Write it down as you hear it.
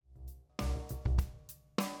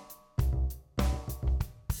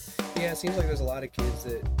Yeah, it seems like there's a lot of kids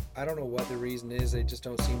that I don't know what the reason is. They just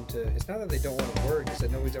don't seem to. It's not that they don't want to work; it's that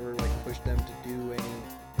nobody's ever like pushed them to do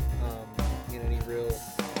any real.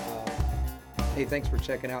 Hey, thanks for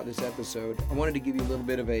checking out this episode. I wanted to give you a little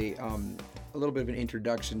bit of an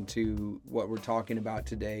introduction to what we're talking about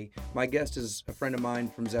today. My guest is a friend of mine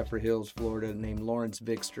from Zephyr Hills, Florida, named Lawrence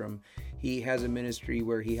Vikstrom. He has a ministry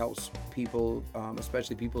where he helps people,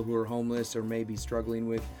 especially people who are homeless or maybe struggling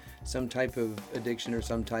with some type of addiction or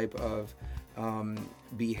some type of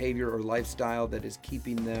behavior or lifestyle that is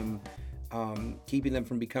keeping them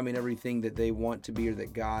from becoming everything that they want to be or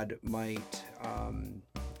that God might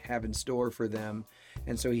have in store for them.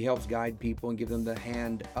 And so he helps guide people and give them the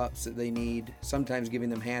hand ups that they need, sometimes giving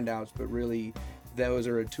them handouts, but really those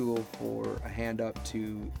are a tool for a hand up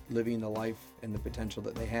to living the life and the potential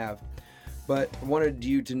that they have. But I wanted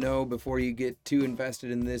you to know before you get too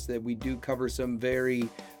invested in this that we do cover some very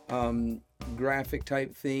graphic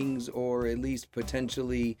type things, or at least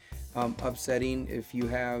potentially upsetting if you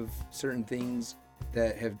have certain things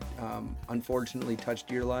that have unfortunately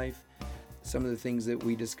touched your life. Some of the things that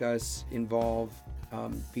we discuss involve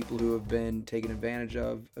people who have been taken advantage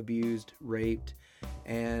of, abused, raped,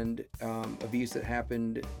 and abuse that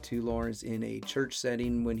happened to Lawrence in a church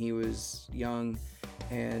setting when he was young.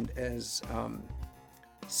 And as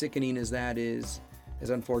sickening as that is, as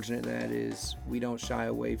unfortunate that is, we don't shy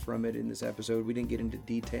away from it in this episode. We didn't get into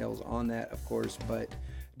details on that, of course, but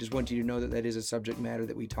I just want you to know that that is a subject matter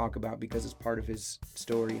that we talk about because it's part of his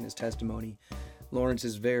story and his testimony. Lawrence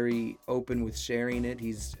is very open with sharing it.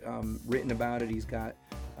 He's written about it. He's got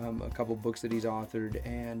a couple books that he's authored,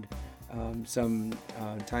 and some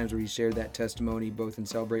times where he shared that testimony both in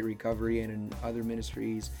Celebrate Recovery and in other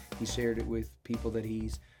ministries. He shared it with people that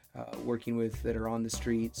he's working with that are on the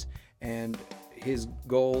streets. And his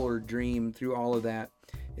goal or dream through all of that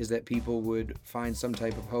is that people would find some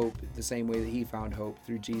type of hope the same way that he found hope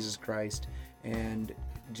through Jesus Christ. And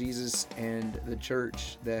Jesus and the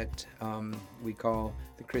church that we call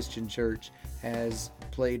the Christian church has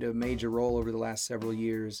played a major role over the last several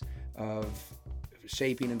years of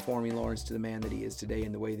shaping and forming Lawrence to the man that he is today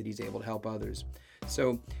and the way that he's able to help others.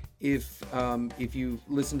 So if you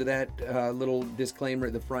listen to that little disclaimer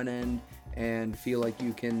at the front end and feel like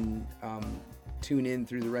you can tune in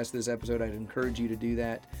through the rest of this episode, I'd encourage you to do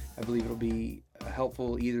that. I believe it'll be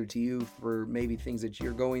helpful either to you for maybe things that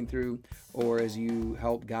you're going through, or as you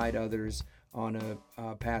help guide others on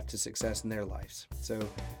a path to success in their lives. So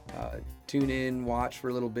tune in, watch for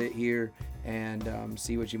a little bit here, and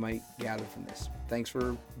see what you might gather from this. Thanks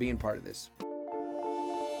for being part of this.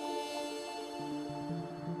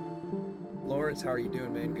 Lawrence, how are you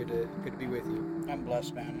doing, man? Good to be with you. I'm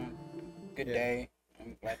blessed, man. Good Yeah. day.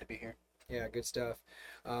 I'm glad to be here. Yeah, good stuff.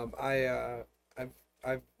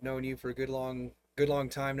 I've known you for a good long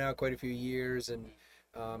time now, quite a few years, and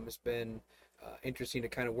it's been interesting to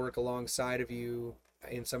kind of work alongside of you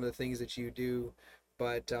in some of the things that you do.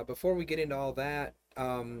 But before we get into all that,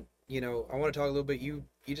 I want to talk a little bit. You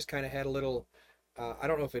just kind of had a little, I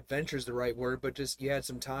don't know if adventure is the right word, but just you had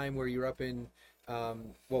some time where you were up in.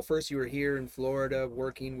 First you were here in Florida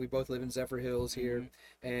working. We both live in Zephyr Hills here,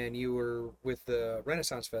 and you were with the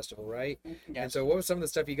Renaissance Festival, right? Yes. And so what was some of the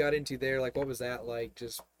stuff you got into there? Like, what was that like,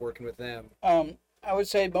 just working with them? I would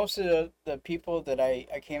say most of the people that I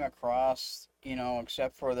came across,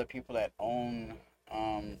 except for the people that own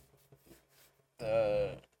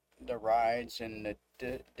the rides and the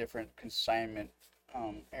different consignment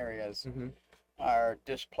areas, Mm-hmm. are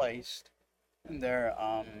displaced.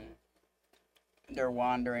 They're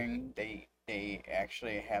wandering. They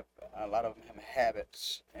actually have, a lot of them have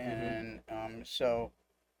habits, and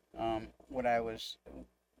what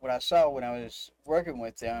I saw when I was working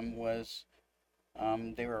with them was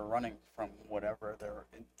they were running from whatever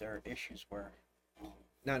their issues were.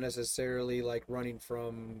 Not necessarily like running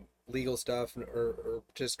from legal stuff, or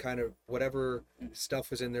just kind of whatever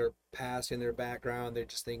stuff was in their past, in their background. They're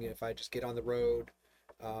just thinking, if I just get on the road,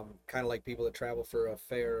 kind of like people that travel for a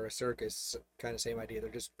fair or a circus, kind of same idea.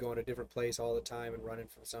 They're just going to a different place all the time and running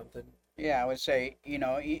from something. Yeah, I would say,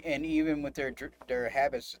 and even with their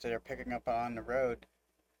habits that they're picking up on the road,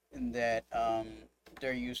 that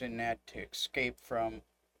they're using that to escape from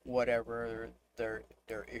whatever their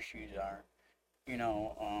issues are,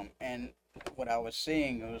 and what I was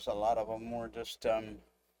seeing was a lot of them were just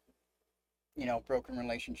broken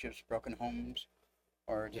relationships, broken homes,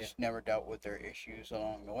 or just never dealt with their issues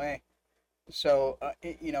along the way. So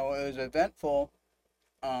it was eventful,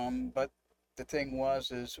 but the thing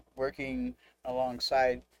is working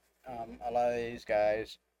alongside a lot of these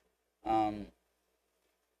guys.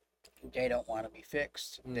 they don't want to be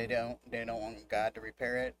fixed. They Mm. don't want God to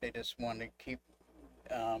repair it. They just want to keep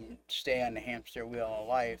stay on the hamster wheel of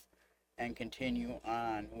life and continue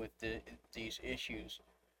on with these issues.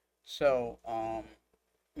 So,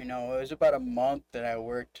 it was about a month that I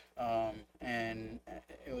worked, and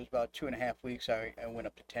it was about 2.5 weeks. I went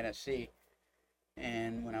up to Tennessee,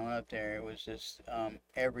 and when I went up there, it was just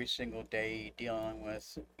every single day dealing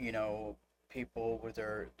with people with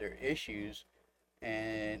their issues,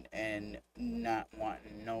 and not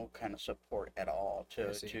wanting no kind of support at all I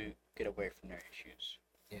to see. get away from their issues.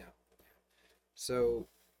 Yeah. So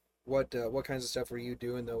what kinds of stuff were you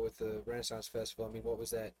doing though with the Renaissance Festival? I mean, what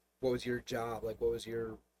was that? What was your job? Like, what was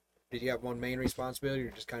your? Did you have one main responsibility,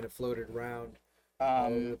 or just kind of floated around all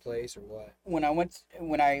over the Um, place, or what? when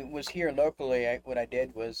I was here locally, what I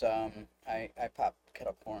did was I popped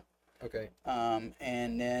kettle corn, Okay.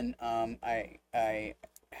 and then I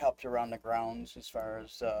helped around the grounds as far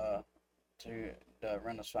as to the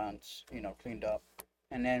Renaissance, cleaned up.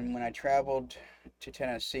 And then when I traveled to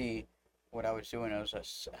Tennessee, what I was doing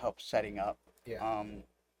was help setting up Yeah.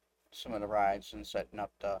 some of the rides and setting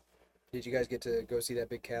up the. Did you guys get to go see that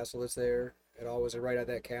big castle that's there at all? Was it right at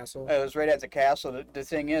that castle? It was right at the castle. The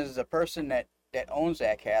thing is, the person that owns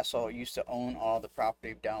that castle used to own all the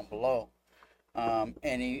property down below.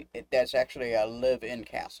 And that's actually a live-in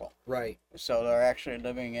castle. Right. So they're actually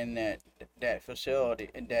living in that facility,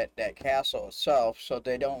 in that castle itself. So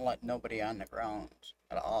they don't let nobody on the grounds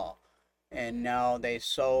at all. And now they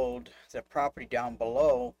sold the property down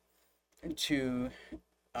below to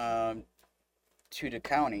um, to the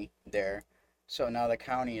county there. So now the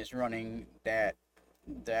county is running that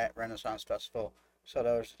Renaissance Festival. So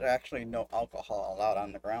there's actually no alcohol allowed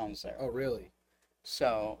on the grounds there. Oh, really?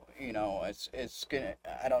 So it's gonna.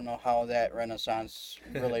 I don't know how that Renaissance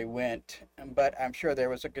really went, but I'm sure there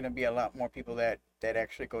was gonna be a lot more people that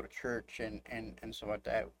actually go to church and so like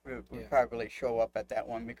that would Yeah. probably show up at that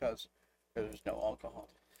one because there's no alcohol.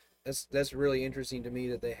 That's really interesting to me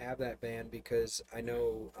that they have that ban, because I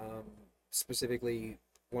know specifically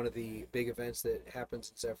one of the big events that happens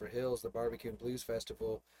in Zephyr Hills, the Barbecue and Blues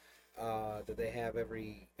Festival, that they have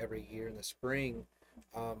every year in the spring.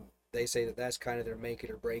 Um, they say that that's kind of their make it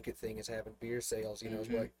or break it thing, is having beer sales. You know, is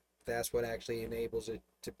Mhm. what that's what actually enables it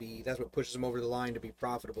to be. That's what pushes them over the line to be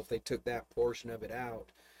profitable. If they took that portion of it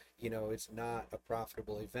out, it's not a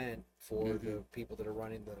profitable event for the Mhm. people that are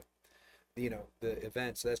running the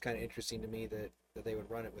event. So that's kind of interesting to me that they would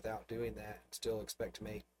run it without doing that and still expect to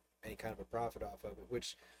make any kind of a profit off of it,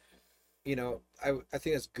 which I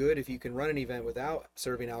think that's good if you can run an event without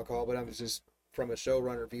serving alcohol. But I'm just, from a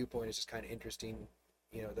showrunner viewpoint, it's just kind of interesting,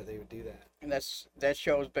 that they would do that. And that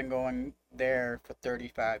show's been going there for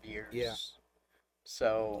 35 years. Yeah.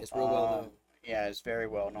 So It's real well known. yeah, it's very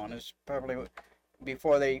well known. It's probably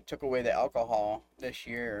before they took away the alcohol this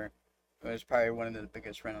year. It was probably one of the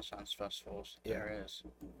biggest Renaissance festivals Yeah. there is,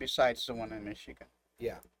 besides the one in Michigan.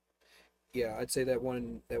 Yeah, yeah, I'd say that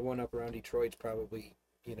one up around Detroit's probably,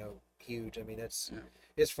 huge. I mean, Yeah.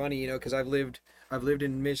 it's funny, because I've lived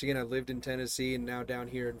in Michigan, I've lived in Tennessee, and now down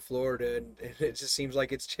here in Florida, and it just seems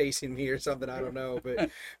like it's chasing me or something. I don't know,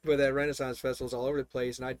 but that Renaissance Festival's all over the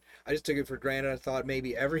place, and I just took it for granted. I thought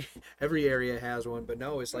maybe every area has one, but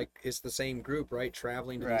no, it's like it's the same group, right?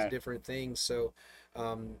 Traveling to these Right. different things. So,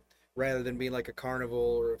 rather than being like a carnival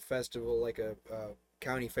or a festival, like a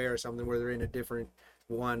county fair or something, where they're in a different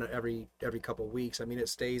one every couple of weeks. I mean, it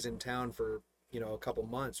stays in town for a couple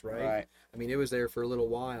months, right? Right. I mean, it was there for a little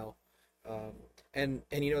while, um, and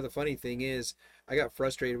the funny thing is, I got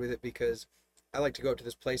frustrated with it because I like to go up to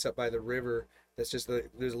this place up by the river. There's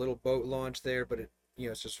a little boat launch there, but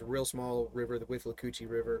it's just a real small river, the Withlacoochee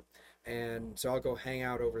River, and so I'll go hang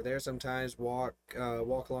out over there sometimes, walk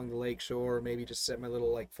along the lake shore, maybe just set my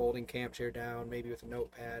little like folding camp chair down, maybe with a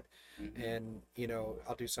notepad, Mhm. and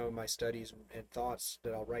I'll do some of my studies and thoughts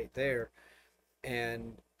that I'll write there.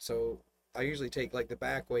 And so I usually take like the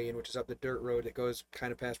back way in, which is up the dirt road that goes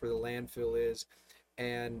kind of past where the landfill is,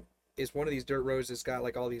 and it's one of these dirt roads that's got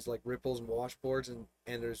like all these like ripples and washboards,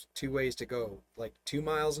 and there's two ways to go, like 2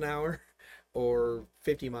 miles an hour or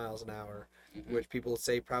 50 miles an hour, Mhm. which people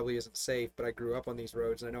say probably isn't safe, but I grew up on these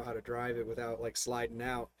roads and I know how to drive it without like sliding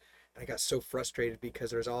out. And I got so frustrated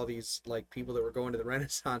because there's all these like people that were going to the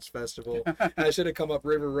Renaissance Festival. And I should have come up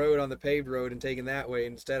River Road on the paved road and taken that way.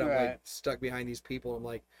 Instead, I'm like Right. stuck behind these people. I'm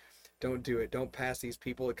like, don't do it. Don't pass these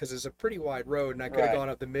people, because it's a pretty wide road, and I could have Right. gone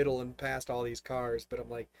up the middle and passed all these cars. But I'm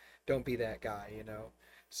like, don't be that guy.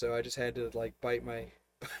 So I just had to like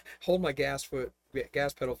hold my gas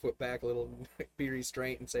pedal foot back a little, and be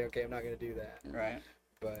restrained and say, okay, I'm not going to do that. Right.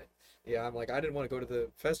 But Yeah, I'm like, I didn't want to go to the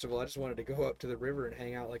festival. I just wanted to go up to the river and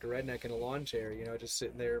hang out like a redneck in a lawn chair, just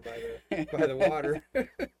sitting there by the water.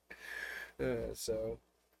 So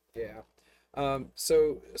yeah.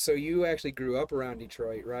 So you actually grew up around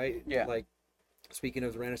Detroit, right? Yeah. Like, speaking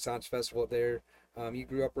of the Renaissance Festival up there, you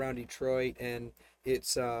grew up around Detroit, and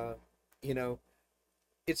it's you know,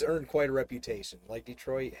 it's earned quite a reputation. Like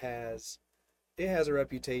Detroit has a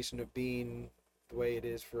reputation of being the way it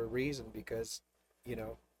is for a reason because, you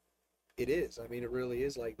know, it is. I mean, it really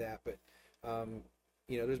is like that. But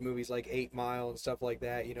there's movies like 8 Mile and stuff like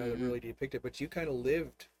that, that Hmm. really depict it. But you kind of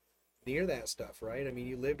lived near that stuff, right? I mean,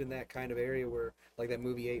 you lived in that kind of area where like that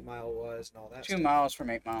movie 8 Mile was and all that Two stuff. miles from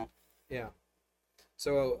 8 Mile. Yeah.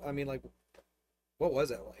 So I mean, like, what was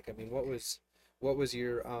that like? I mean, what was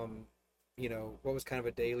your what was kind of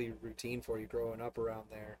a daily routine for you growing up around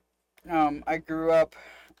there? I grew up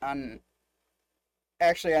on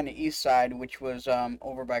actually on the east side, which was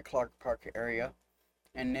over by Clark Park area,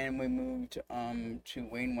 and then we moved to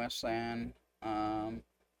Wayne Westland,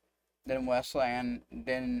 then Westland,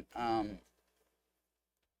 then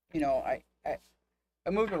you know I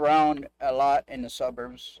moved around a lot in the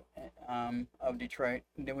suburbs of Detroit.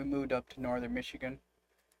 And then we moved up to northern Michigan,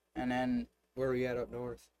 and then Where were you at up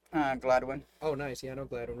north? Gladwin. Oh, nice. Yeah, I know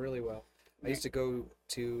Gladwin really well. I used to go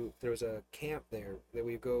to, there was a camp there that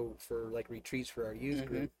we go for like retreats for our youth Hmm.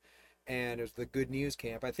 group, and it was the Good News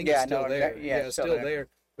Camp. I think Yeah, it's I know still there. exactly. Yeah, Yeah, it's it's still still there. there.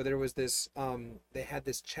 But there was this, they had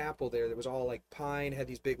this chapel there that was all like pine, had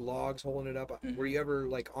these big logs holding it up. Were Hmm. you ever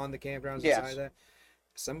like on the campgrounds inside Yes. that?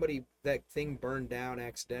 Somebody, that thing burned down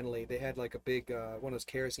accidentally. They had like a big, one of those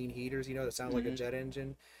kerosene heaters, that sounds like a Hmm. jet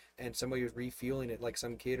engine, and somebody was refueling it, like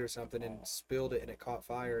some kid or something, and spilled it, and it caught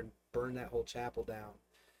fire and burned that whole chapel down.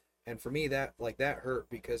 And for me, that hurt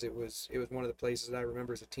because it was one of the places that I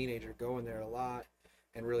remember as a teenager going there a lot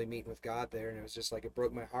and really meeting with God there, and it was just like it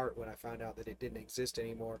broke my heart when I found out that it didn't exist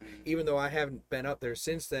anymore. Even though I haven't been up there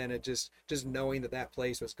since then, it just knowing that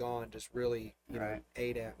place was gone just really Right.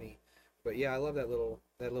 ate at me. But yeah, I love that little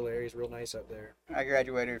area is real nice up there. I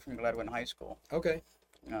graduated from Gladwin High School. Okay,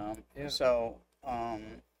 Um, yeah, so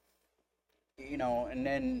and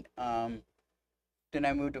then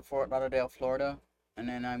I moved to Fort Lauderdale, Florida, and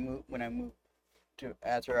then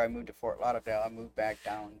after I moved to Fort Lauderdale, I moved back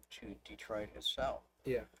down to Detroit itself.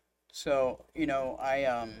 yeah, So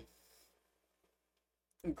I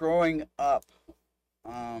growing up,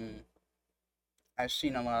 I've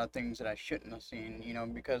seen a lot of things that I shouldn't have seen.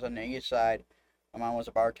 Because on the east side, my mom was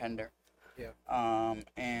a bartender. yeah.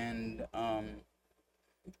 And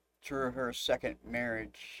through her second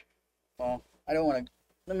marriage, well, I don't want to.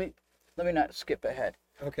 Let me not skip ahead.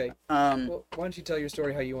 Okay. Um, Well, why don't you tell your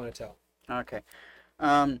story how you want to tell? okay.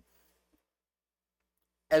 Um,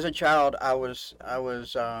 as a child, I was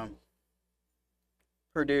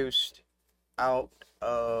produced out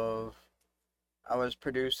of I was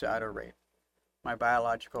produced out of rape. My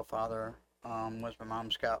biological father was my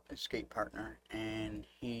mom's skate partner, and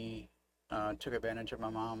he took advantage of my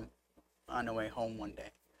mom on the way home one day.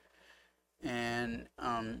 And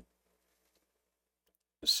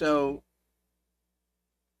so,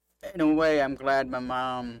 in a way, I'm glad my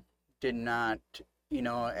mom did not,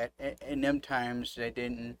 in them times, they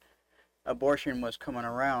didn't, abortion was coming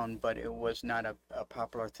around, but it was not a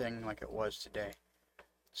popular thing like it was today.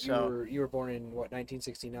 You So, were you were born in what,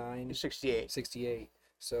 1969? 68. 68.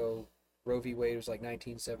 So Roe v. Wade was like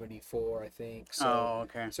 1974, I think. Oh,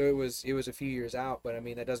 okay. So it was a few years out, but I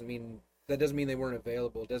mean that doesn't mean they weren't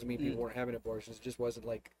available. It doesn't mean people Mm, weren't having abortions. It just wasn't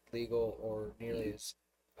like legal or nearly as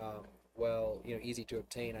well, easy to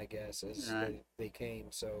obtain, I guess, as right. they came.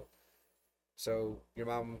 So your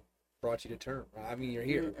mom brought you to term. I mean, you're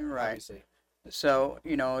here, Right. obviously. So,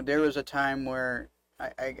 there was a time where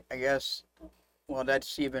I guess, well,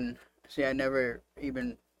 that's even, see, I never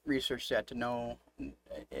even researched that to know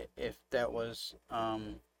if that was,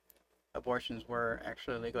 abortions were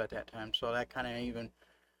actually legal at that time. So that kind of even,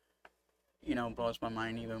 blows my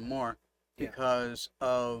mind even more Yeah. because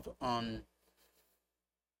of,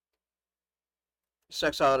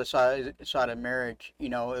 sex outside of marriage,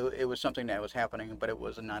 it was something that was happening, but it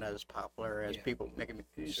was not as popular as Yeah. people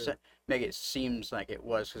Sure. make it seems like it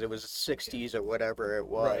was because it was the '60s or whatever it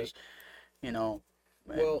Right. was, you know.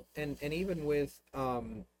 Well, and even with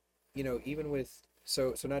even with,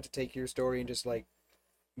 so not to take your story and just like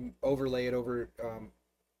overlay it over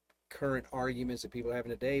current arguments that people are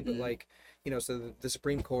having today, but Mhm. like, so the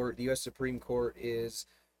Supreme Court, the U.S. Supreme Court is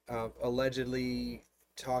allegedly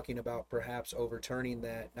talking about perhaps overturning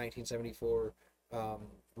that 1974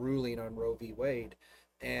 ruling on Roe v. Wade,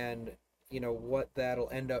 and what that'll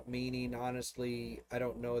end up meaning. Honestly, I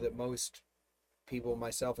don't know that most people,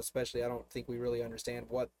 myself especially, I don't think we really understand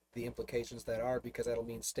what the implications that are, because that'll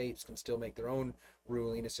mean states can still make their own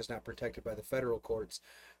ruling. It's just not protected by the federal courts.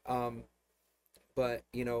 Um, but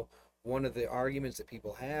one of the arguments that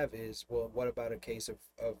people have is, well, what about a case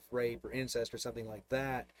of rape or incest or something like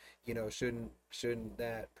that? Shouldn't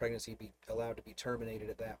that pregnancy be allowed to be terminated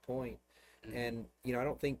at that point? Mm-hmm. And I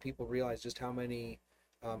don't think people realize just how many.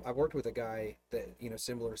 I've worked with a guy that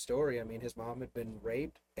similar story. I mean, his mom had been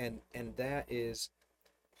raped, and that is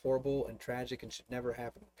horrible and tragic and should never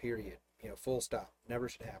happen. Period. Full stop. Never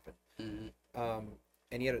should happen. Mm-hmm.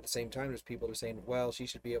 And yet at the same time, there's people that are saying, well, she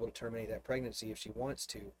should be able to terminate that pregnancy if she wants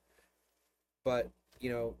to. But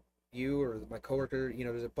you or my coworker,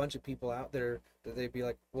 there's a bunch of people out there that they'd be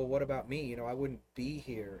like, well, what about me? I wouldn't be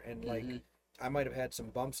here, and like I might have had some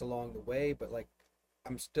bumps along the way, but like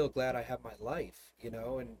I'm still glad I have my life,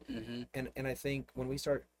 and I think when we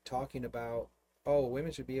start talking about, oh,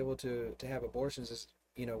 women should be able to have abortions as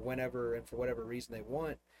whenever and for whatever reason they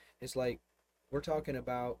want, it's like we're talking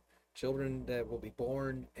about children that will be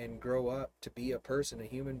born and grow up to be a person, a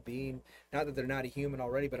human being. Not that they're not a human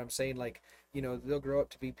already, but I'm saying, like, they'll grow up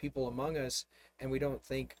to be people among us, and we don't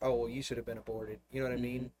think, oh, well, you should have been aborted. You know what I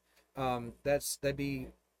mean? That'd be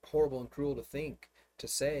horrible and cruel to think, to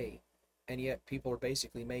say, and yet people are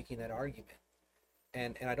basically making that argument,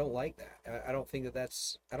 and I don't like that. I don't think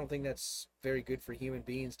that's very good for human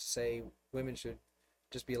beings to say women should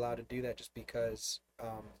just be allowed to do that just because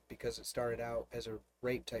it started out as a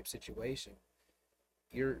rape type situation.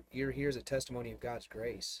 You're here as a testimony of God's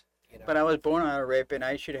grace. But I was born out of rape, and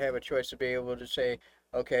I should have a choice to be able to say,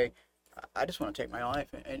 okay, I just want to take my life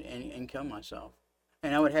and kill myself.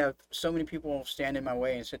 And I would have so many people stand in my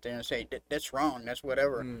way and sit there and say, that's wrong, that's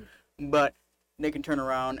whatever. But they can turn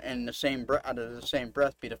around and out of the same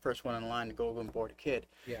breath be the first one in line to go and abort a kid.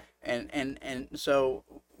 Yeah. And so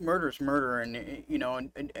murder's murder, and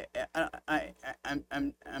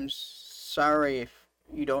I'm sorry if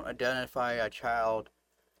you don't identify a child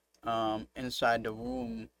inside the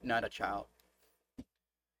womb, not a child.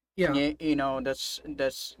 Yeah.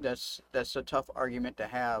 That's a tough argument to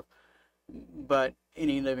have. But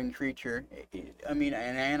any living creature, I mean,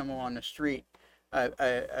 an animal on the street,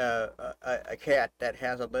 a cat that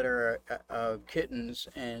has a litter of kittens,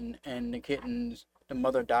 and the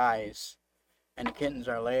mother dies, and the kittens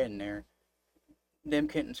are laying there. Them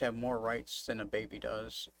kittens have more rights than a baby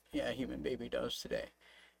does. Yeah, a human baby does today.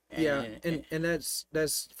 And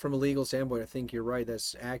that's from a legal standpoint. I think you're right.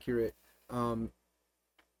 That's accurate. One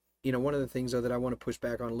of the things though that I want to push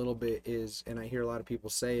back on a little bit is, and I hear a lot of people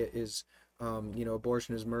say it, is,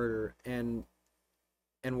 abortion is murder. And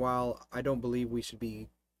while I don't believe we should be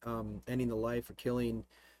ending the life or killing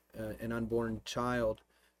an unborn child,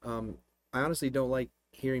 I honestly don't like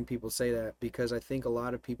hearing people say that, because I think a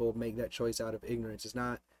lot of people make that choice out of ignorance. It's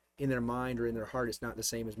not in their mind or in their heart. It's not the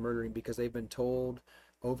same as murdering, because they've been told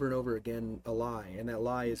over and over again a lie, and that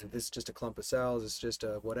lie is that this is just a clump of cells, it's just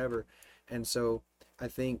a whatever. And so I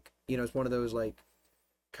think it's one of those, like,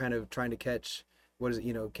 kind of trying to catch, what is it,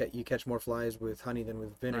 you catch more flies with honey than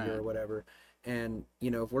with vinegar, right, or whatever. And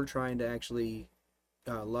if we're trying to actually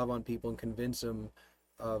love on people and convince them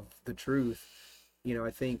of the truth,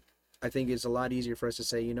 I think it's a lot easier for us to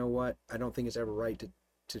say, you know what, I don't think it's ever right to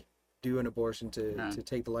do an abortion, to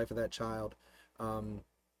take the life of that child.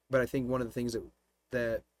 But I think one of the things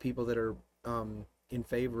that people that are in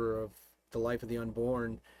favor of the life of the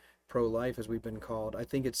unborn, pro-life as we've been called, I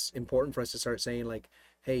think it's important for us to start saying, like,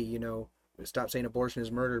 hey, stop saying abortion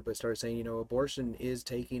is murder, but start saying, abortion is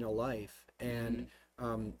taking a life. And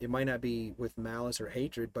it might not be with malice or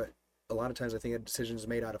hatred, but a lot of times I think that decision is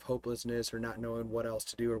made out of hopelessness or not knowing what else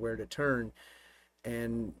to do or where to turn.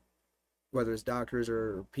 And whether it's doctors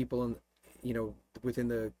or people in, within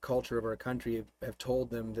the culture of our country have told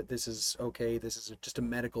them that this is okay, this is just a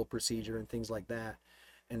medical procedure and things like that.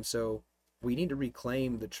 And so we need to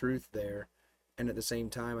reclaim the truth there. And at the same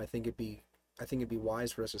time, I think it'd be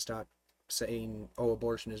wise for us to stop saying, oh,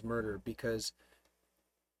 abortion is murder, because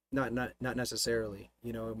not necessarily,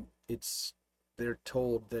 it's, they're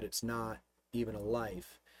told that it's not even a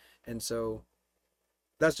life. And so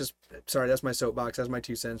that's my soapbox, that's my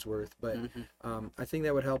 2 cents worth. But I think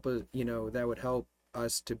that would help us, that would help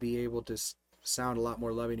us to be able to sound a lot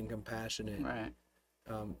more loving and compassionate. Right.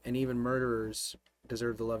 And even murderers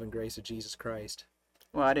deserve the love and grace of Jesus Christ.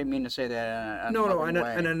 Well, I didn't mean to say that. No, and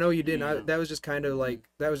I know you didn't. That was just kind of like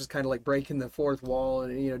breaking the fourth wall,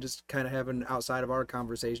 and just kind of having outside of our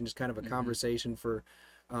conversation, just kind of a conversation for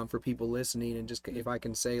people listening, and just if I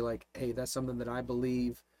can say, like, hey, that's something that I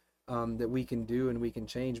believe that we can do and we can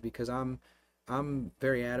change, because I'm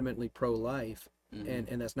very adamantly pro-life,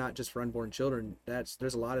 and that's not just for unborn children.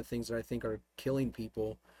 There's a lot of things that I think are killing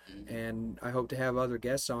people, and I hope to have other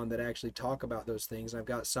guests on that actually talk about those things. I've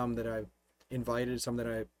got some that I've invited, some that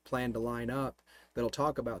I plan to line up that'll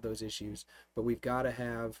talk about those issues. But we've got to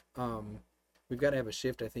have a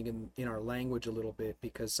shift, I think, in our language a little bit,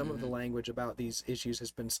 because some of the language about these issues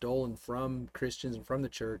has been stolen from Christians and from the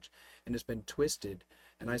church, and it's been twisted.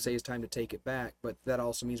 And I say it's time to take it back, but that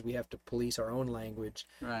also means we have to police our own language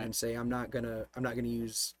Right. and say I'm not gonna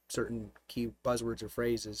use certain key buzzwords or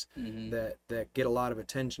phrases that get a lot of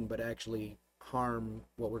attention but actually harm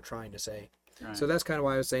what we're trying to say. Right. So that's kind of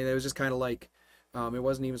why I was saying that. It was just kind of like it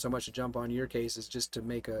wasn't even so much to jump on your case, it's just to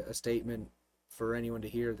make a statement for anyone to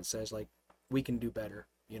hear that says, like, we can do better,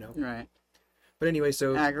 you know. Right. But anyway,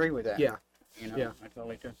 so I agree with that. yeah. You know, Yeah. I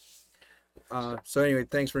totally do. So anyway,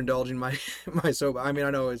 thanks for indulging my soap. I mean,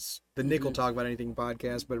 I know it's the Nickel Talk About Anything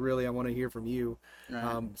podcast, but really I want to hear from you.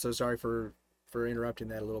 Right. So sorry for interrupting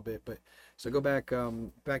that a little bit, but so go back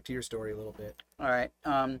to your story a little bit. All right.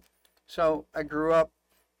 So I grew up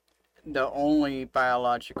the only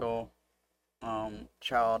biological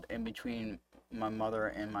child in between my mother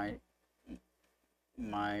and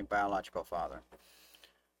my biological father.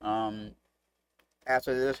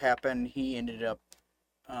 After this happened, he ended up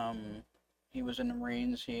he was in the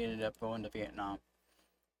Marines. He ended up going to Vietnam,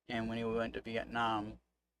 and when he went to Vietnam,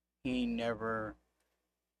 he never.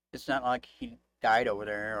 It's not like he died over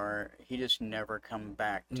there, or he just never come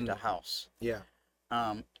back to the house. Yeah.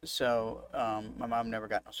 So my mom never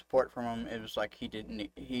got no support from him. It was like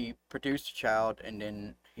he produced a child and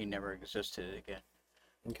then he never existed again.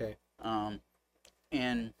 Okay.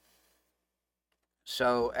 And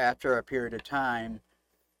so after a period of time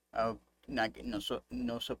of not getting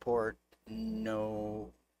no support,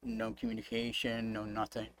 no communication, no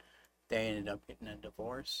nothing, they ended up getting a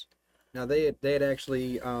divorce. Now they had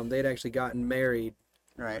actually gotten married.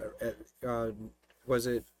 Right. Was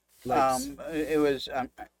it like It was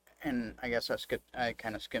and I guess I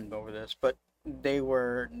kind of skimmed over this, but they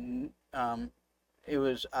were it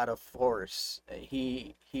was out of force.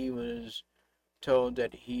 He was told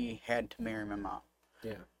that he had to marry my mom.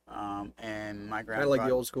 Yeah. And my kind grandfather, of like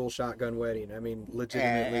the old school shotgun wedding? I mean,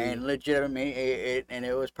 legitimately. and legitimately,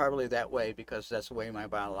 it was probably that way because that's the way my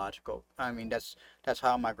biological. I mean, that's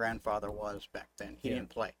how my grandfather was back then. He Yeah. didn't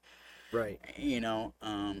play, Right. you know,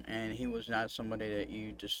 and he was not somebody that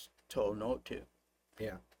you just told no to.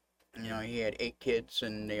 Yeah. You know, he had 8 kids,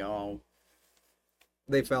 and they all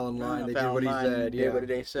They fell in line. They did fell what in he line, said. did Yeah. what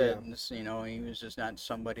they said. Yeah. And, you know, he was just not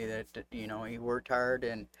somebody that he worked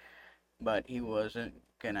hard, but he wasn't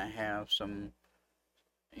gonna have some,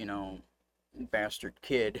 bastard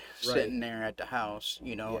kid Right. sitting there at the house,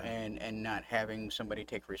 Yeah. and not having somebody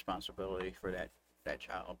take responsibility for that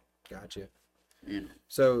child. Gotcha. You know.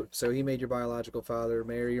 So he made your biological father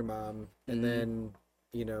marry your mom, and then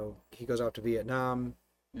he goes off to Vietnam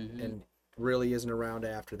Mhm. and really isn't around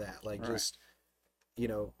after that. Like, Right. just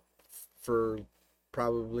for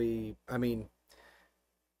probably, I mean,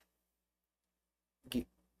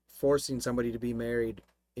 forcing somebody to be married,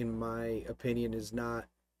 in my opinion, is not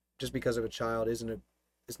just because of a child.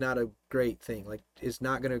 It's not a great thing. Like, it's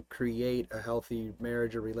not going to create a healthy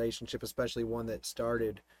marriage or relationship, especially one that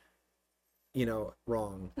started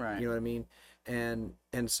wrong. Right. You know what I mean? And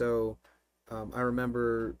so I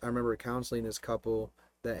remember counseling this couple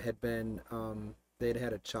that had been they'd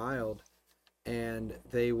had a child, and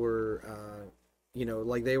they were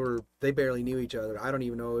they barely knew each other. I don't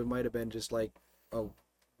even know, it might have been just like a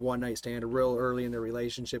one night stand, real early in their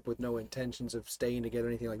relationship, with no intentions of staying together or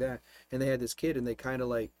anything like that. And they had this kid, and they kind of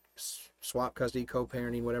like swap custody,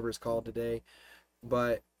 co-parenting, whatever it's called today.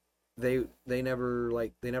 But they never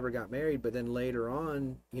got married. But then later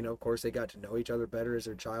on, of course, they got to know each other better as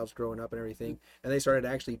their child's growing up and everything, and they started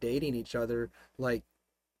actually dating each other like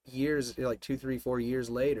years, like 2, 3, 4 years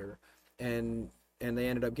later, and they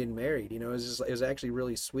ended up getting married. It was actually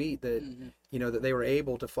really sweet that that they were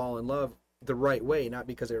able to fall in love the right way, not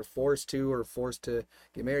because they were forced to or forced to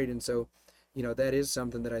get married. And so that is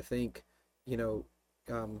something that I think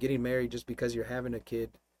getting married just because you're having a kid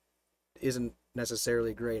isn't necessarily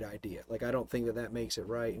a great idea. Like, I don't think that makes it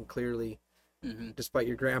right, and clearly, despite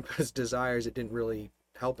your grandpa's desires, it didn't really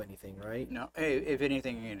help anything, right? No, if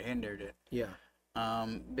anything, it hindered it. Yeah.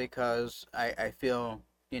 Because I feel,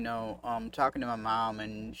 talking to my mom,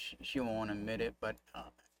 and she won't admit it, but,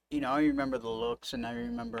 I remember the looks, and I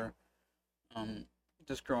remember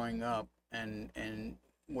just growing up, and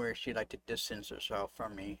where she liked to distance herself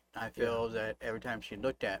from me. I feel that every time she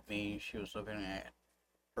looked at me, she was looking at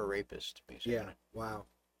her rapist, basically. Yeah. Wow.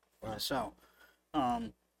 So,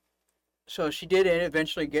 so she did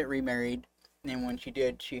eventually get remarried, And when she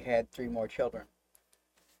did, she had 3 more children.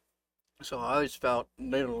 So I always felt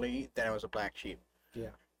literally that I was a black sheep. Yeah.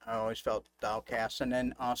 I always felt the outcast. And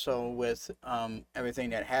then also with everything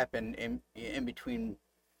that happened in between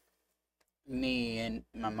me and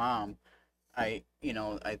my mom, I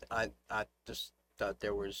just thought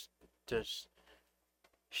there was just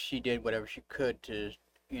she did whatever she could to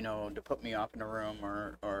to put me off in a room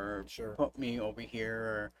or Sure. put me over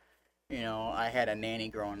here or I had a nanny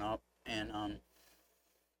growing up and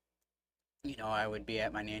I would be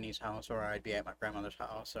at my nanny's house or I'd be at my grandmother's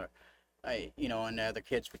house or and the other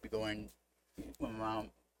kids would be going with my mom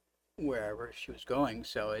wherever she was going.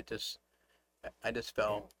 So I just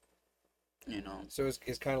felt So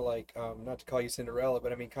it's kind of like, not to call you Cinderella,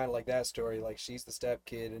 but I mean, kind of like that story. Like she's the step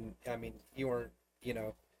kid, and I mean, you weren't, you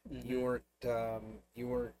hmm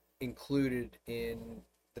weren't included in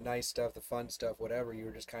the nice stuff, the fun stuff, whatever. You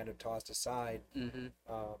were just kind of tossed aside. hmm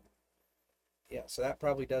Um, yeah, so that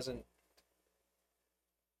probably doesn't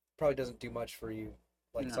do much for you,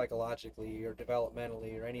 like no. psychologically or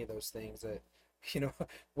developmentally or any of those things that, you know,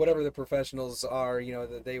 whatever the professionals are,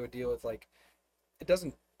 that they would deal with. Like, it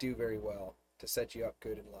doesn't do very well to set you up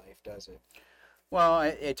good in life, does it? Well,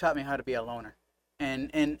 it taught me how to be a loner,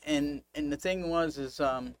 and the thing was is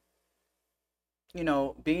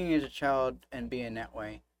being as a child and being that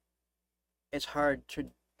way, it's hard to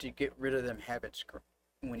get rid of them habits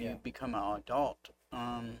when Yeah. you become an adult.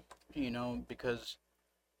 Because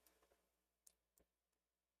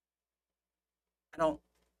I don't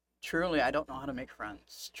know how to make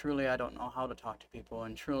friends. Truly, I don't know how to talk to people,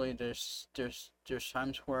 and truly, there's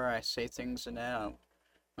times where I say things and I'm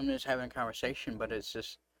just having a conversation, but it's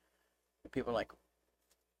just people are like,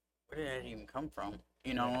 where did that even come from?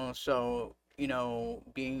 Yeah. So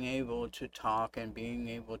being able to talk and being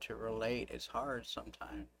able to relate is hard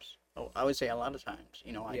sometimes. Oh, I would say a lot of times.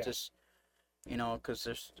 I Yeah. just because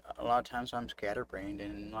there's a lot of times I'm scatterbrained,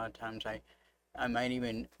 and a lot of times I might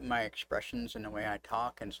even my expressions and the way I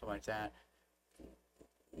talk and stuff like that.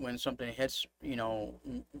 When something hits,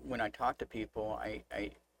 when I talk to people,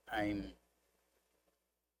 I'm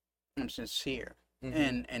I'm sincere,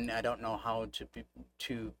 Mm-hmm. and I don't know how to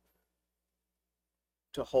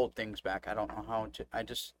to hold things back. I don't know how to.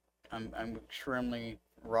 I'm extremely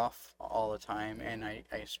rough all the time, and I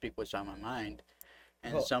speak what's on my mind,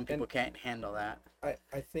 and Well, some and people can't handle that.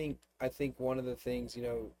 I think one of the things,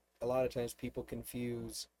 a lot of times people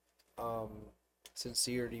confuse um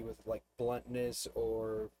sincerity with like bluntness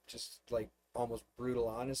or just like almost brutal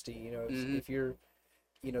honesty. Mhm. If you're,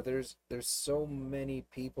 there's so many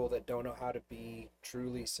people that don't know how to be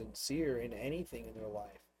truly sincere in anything in their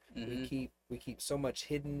life. We Mhm. keep we keep so much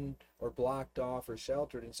hidden or blocked off or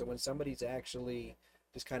sheltered, and so when somebody's actually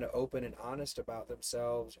just kind of open and honest about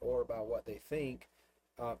themselves or about what they think,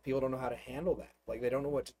 people don't know how to handle that. Like they don't know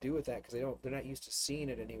what to do with that because they're not used to seeing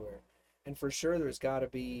it anywhere. And for sure, there's got to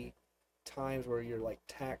be times where you're like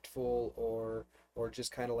tactful or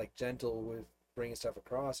just kind of like gentle with bringing stuff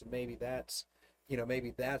across, and maybe that's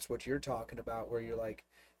what you're talking about, where you're like,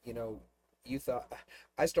 you know, you thought.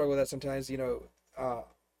 I struggle with that sometimes. Uh,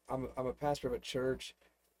 I'm a pastor of a church,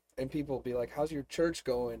 and people will be like, "How's your church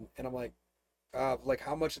going?" And I'm like,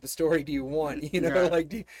 how much of the story do you want? Right. Like,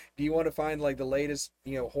 do you want to find like the latest,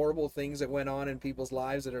 horrible things that went on in people's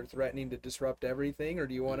lives that are threatening to disrupt everything, or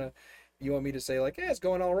do you want me to say like, yeah, it's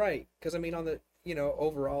going all right? Because I mean, on the,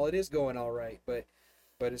 overall, it is going all right, but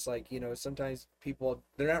it's like, sometimes people,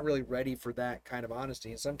 they're not really ready for that kind of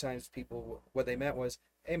honesty, and sometimes people, what they meant was,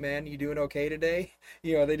 hey man, you doing okay today?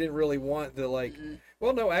 They didn't really want the like, Mhm.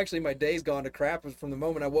 well, no, actually, my day's gone to crap from the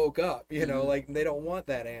moment I woke up. Mhm. Like they don't want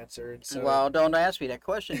that answer, and so Well, don't ask me that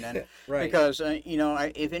question then, right, because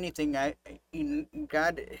if anything,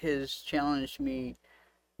 God has challenged me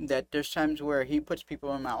that there's times where He puts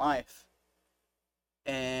people in my life,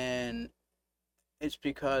 and it's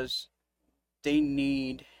because they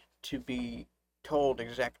need to be told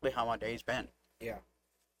exactly how my day's been. yeah,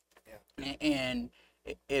 yeah, And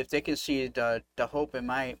if they can see the hope in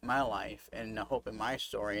my life and the hope in my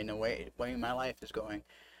story and the way my life is going,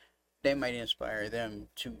 they might inspire them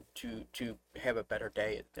to have a better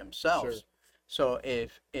day sure, themselves. So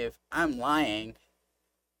if I'm lying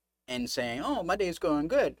and saying, "Oh, my day's going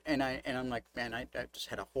good," and I'm like, "Man, I just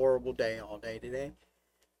had a horrible day all day today,"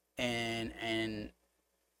 and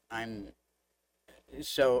I'm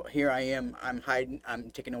so here I am. I'm hiding.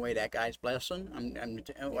 I'm taking away that guy's blessing.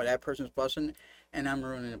 Or yeah, that person's blessing, and I'm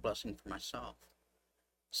ruining a blessing for myself.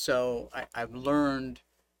 So I've learned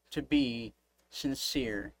to be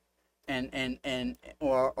sincere and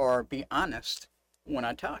or be honest when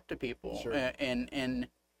I talk to people, sure, and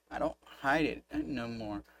I don't hide it no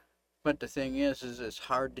more. But the thing is it's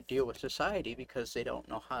hard to deal with society because they don't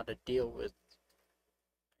know how to deal with,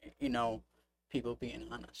 you know, people being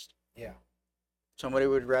honest. Yeah. Somebody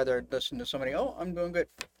would rather listen to somebody, oh, I'm doing good,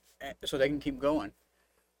 so they can keep going.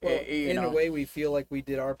 Well, You in a know, way, we feel like we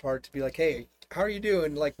did our part to be like, hey, how are you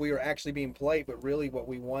doing? Like we were actually being polite, but really what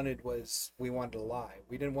we wanted was we wanted to lie.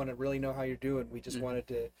 We didn't want to really know how you're doing. We just Mhm. wanted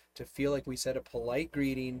to feel like we said a polite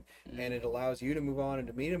greeting, and it allows you to move on and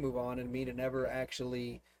to me to move on and me to never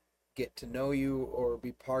actually get to know you or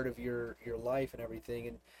be part of your life and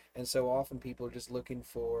everything. And so often people are just looking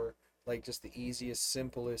for like just the easiest,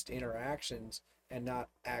 simplest interactions and not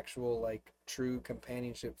actual like true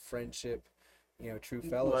companionship, friendship, true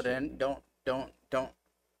well fellowship. then don't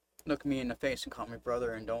look me in the face and call me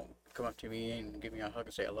brother, and don't come up to me and give me a hug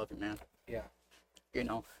and say I love you, man. Yeah. You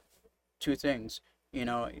know, two things. You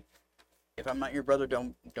know, if I'm not your brother,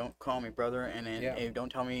 don't call me brother, and then Yeah.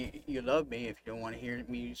 don't tell me you love me if you don't want to hear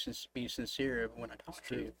me be sincere when I It's talk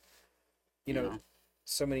to true. you. You You know, know,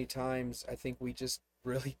 so many times I think we just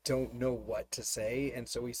really don't know what to say, and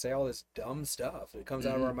so we say all this dumb stuff that comes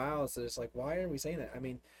out of hmm our mouths that it's like, why are we saying that? I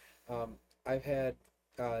mean, I've had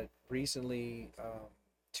recently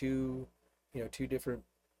two, two different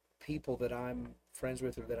people that I'm friends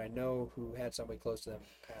with or that I know who had somebody close to them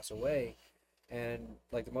pass away, and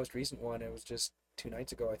like the most recent one, it was just 2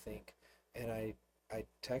 nights ago, I think, and I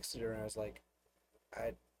texted her and I was like,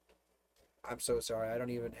 I I'm so sorry. I don't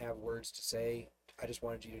even have words to say. I just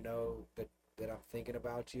wanted you to know that I'm thinking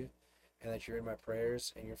about you and that you're in my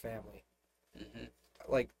prayers and your family. hmm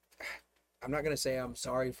Like, I'm not gonna say I'm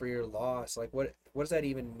sorry for your loss. Like, what does that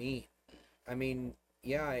even mean? I mean,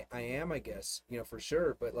 yeah, I am, I guess, for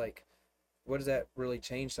sure. But like, what does that really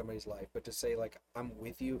change somebody's life? But to say like I'm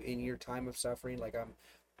with you in your time of suffering, like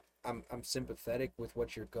I'm sympathetic with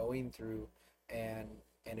what you're going through, and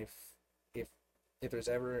if if there's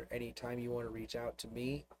ever any time you want to reach out to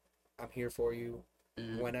me, I'm here for you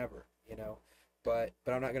hmm whenever. But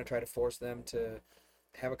I'm not going to try to force them to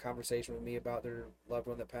have a conversation with me about their loved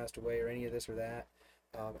one that passed away or any of this or that.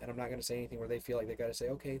 And I'm not going to say anything where they feel like they got to say,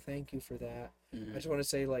 okay, thank you for that. I hmm just want to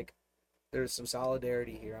say like there's some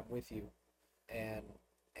solidarity here. I'm with you, and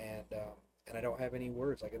and I don't have any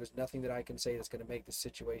words. Like there's nothing that I can say that's going to make the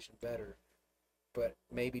situation better. But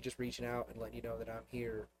maybe just reaching out and letting you know that I'm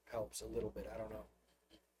here helps a little bit. I don't know.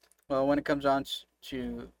 Well, when it comes on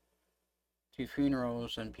to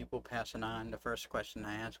funerals and people passing on, the first question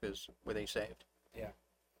I ask is, were they saved? Yeah.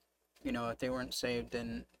 You know, if they weren't saved,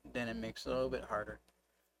 then it makes it a little bit harder.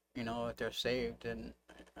 You know, if they're saved, then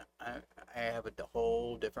I I have a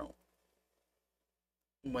whole different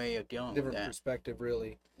way of dealing with Different that. perspective,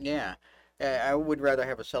 really. Yeah, I would rather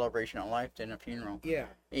have a celebration of life than a funeral. Yeah.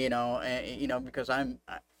 Because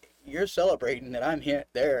you're celebrating that I'm here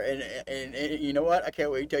there, and you know what? I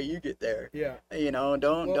can't wait till you get there. Yeah. You know,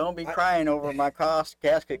 don't Well, don't be crying over my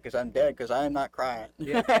casket because I'm dead, because I'm not crying.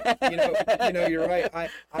 yeah. You're right.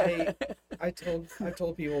 I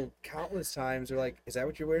told people countless times, they're like, "Is that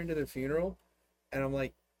what you're wearing to the funeral?" And I'm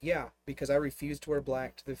like, "Yeah, because I refuse to wear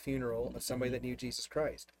black to the funeral of somebody that knew Jesus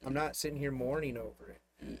Christ. I'm not sitting here mourning over it.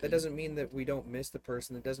 That doesn't mean that we don't miss the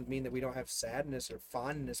person. That doesn't mean that we don't have sadness or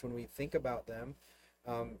fondness when we think about them.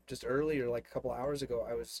 Just earlier, like a couple hours ago,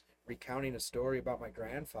 I was recounting a story about my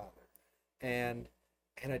grandfather, and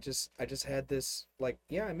I just had this like,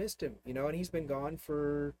 yeah, I missed him, and he's been gone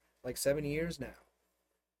for like 7 years now,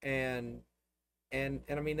 and and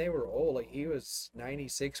I mean they were old. Like he was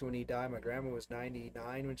 96 when he died. My grandma was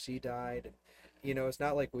 99 when she died, and it's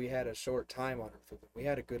not like we had a short time on earth with him. We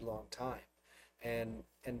had a good long time, and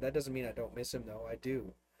that doesn't mean I don't miss him though. I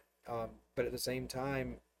do, but at the same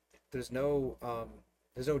time, there's no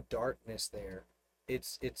there's no darkness there.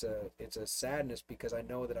 It's a sadness because I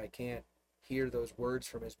know that I can't hear those words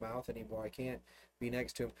from his mouth anymore. I can't be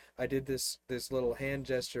next to him. I did this little hand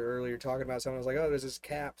gesture earlier talking about something. I was like, oh, there's this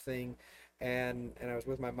cap thing, and I was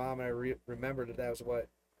with my mom, and I remembered that was what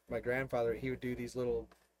my grandfather, he would do these little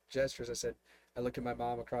gestures. I looked at my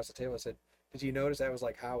mom across the table. I said, did you notice that was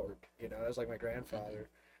like Howard? That was like my grandfather,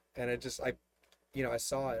 and I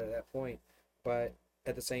saw it at that point. But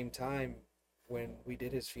at the same time, when we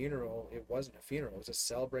did his funeral, it wasn't a funeral. It was a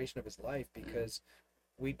celebration of his life because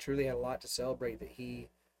we truly had a lot to celebrate that he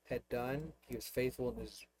had done. He was faithful in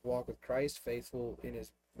his walk with Christ, faithful in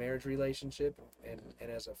his marriage relationship, and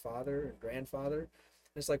as a father and grandfather. And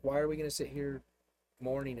it's like, why are we going to sit here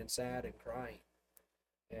mourning and sad and crying?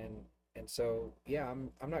 And and so yeah,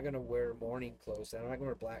 I'm not going to wear mourning clothes. I'm not going to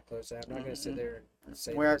wear black clothes. I'm not going to sit there and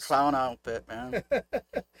say Wear a this. clown outfit, man.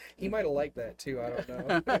 He might have liked that too. I don't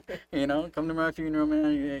know. Come to my funeral,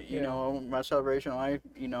 man. Yeah. My celebration of life.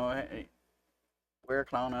 wear a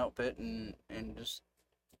clown outfit and just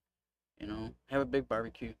have a big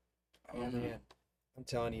barbecue. Oh Mhm. man, I'm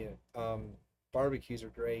telling you, barbecues are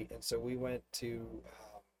great. And so we went to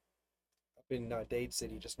up in Dade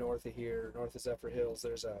City, just north of here, north of Zephyr Hills.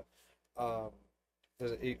 Um,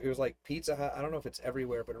 it was like Pizza Hut. I don't know if it's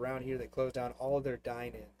everywhere, but around here they closed down all of their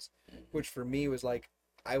dine-ins, which for me was like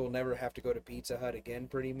I will never have to go to Pizza Hut again,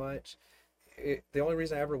 pretty much. The only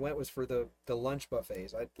reason I ever went was for the lunch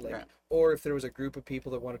buffets. I like, Right. or if there was a group of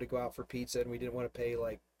people that wanted to go out for pizza and we didn't want to pay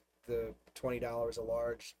like the $20 a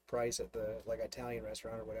large price at the like Italian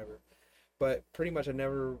restaurant or whatever. But pretty much I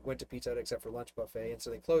never went to Pizza Hut except for lunch buffet, and so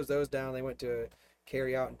they closed those down. They went to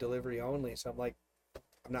carry out and delivery only. So I'm like,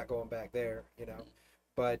 I'm not going back there, you know.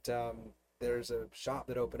 But there's a shop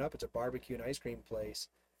that opened up. It's a barbecue and ice cream place,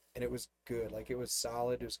 and it was good. Like it was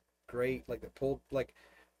solid. It was great. Like the pulled like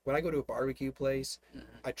when I go to a barbecue place, Mhm.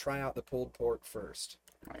 I try out the pulled pork first.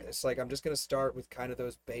 Right. It's like I'm just gonna start with kind of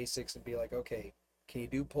those basics and be like, okay, can you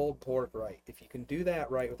do pulled pork right? If you can do that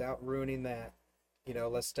right without ruining that,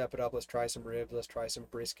 let's step it up. Let's try some ribs. Let's try some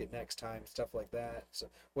brisket next time. Stuff like that. So,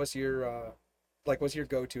 what's your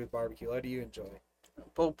go-to with barbecue? What do you enjoy?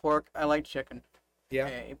 Pulled pork. I like chicken. Yeah,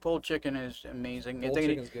 Pulled chicken is amazing. pulled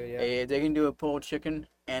chicken's good. Yeah, If they can do a pulled chicken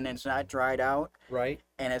and it's not dried out right.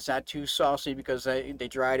 and it's not too saucy because they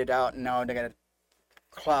dried it out and now they gotta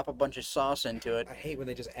clop a bunch of sauce into it. I hate when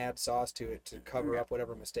they just add sauce to it to cover up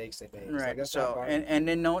whatever mistakes they made. It's like, Right. that's not So barbecue. and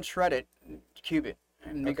then don't shred it, cube it,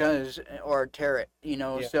 and because or tear it.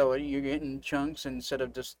 Yeah. So you're getting chunks instead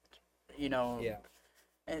of just Yeah,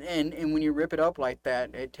 and when you rip it up like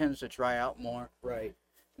that, it tends to dry out more. right.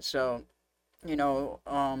 So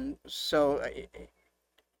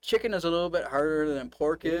chicken is a little bit harder than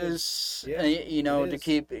pork It is. Yeah, To is.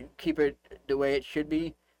 keep it the way it should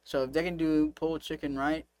be. So if they can do pulled chicken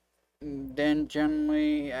right, then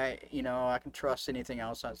generally I can trust anything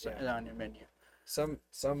else on Yeah. on your menu.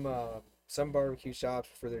 Some barbecue shops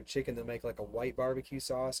for their chicken they'll make like a white barbecue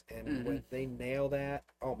sauce, and Mhm. when they nail that,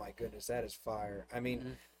 oh my goodness, that is fire. I mean,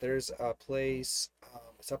 Mhm. there's a place,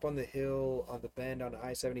 it's up on the hill on the bend on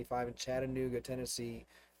I-75 in Chattanooga, Tennessee,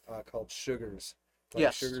 called Sugars, like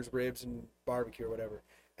Yes. Sugars Ribs and Barbecue or whatever,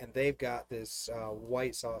 and they've got this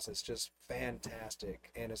white sauce that's just fantastic,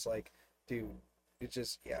 and it's like, dude, it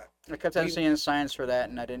just yeah. I kept on We- seeing signs for that,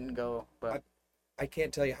 and I didn't go. But I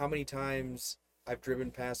can't tell you how many times I've driven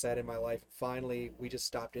past that in my life. Finally, we just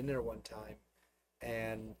stopped in there one time,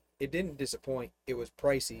 and it didn't disappoint. It was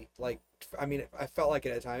pricey. Like, I mean, I felt like it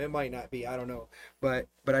at the time. It might not be. I don't know. But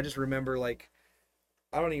I just remember like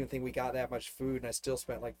I don't even think we got that much food, and I still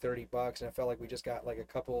spent like $30, and I felt like we just got like a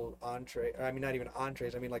couple entree. I mean, not even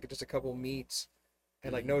entrees. I mean, like just a couple meats,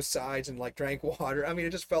 and like no sides, and like drank water. I mean, it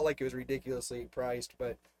just felt like it was ridiculously priced,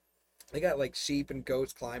 but. They got like sheep and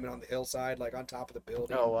goats climbing on the hillside, like on top of the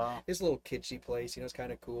building. oh wow, It's a little kitschy place, it's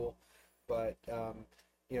kind of cool. But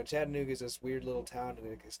Chattanooga is this weird little town.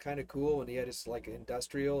 And it's kind of cool, and yet it's like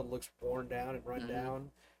industrial and looks worn down and run Mhm.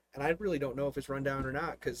 down. And I really don't know if it's run down or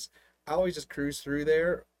not because I always just cruise through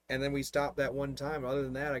there, and then we stop that one time. Other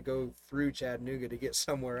than that, I go through Chattanooga to get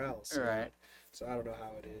somewhere else. right. So I don't know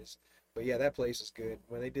how it is. But yeah, that place is good.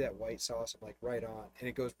 When they do that white sauce, I'm like right on, and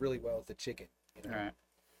it goes really well with the chicken. Right.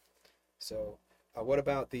 So, what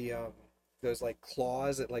about the those like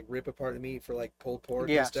claws that like rip apart the meat for like pulled pork and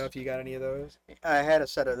Yes. stuff? You got any of those? I had a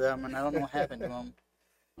set of them, and I don't know what happened to them.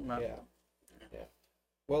 But, Yeah, yeah.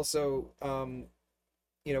 Well, so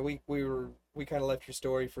we kind of left your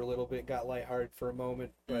story for a little bit, got lighthearted for a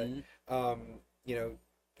moment, but Mhm. you know,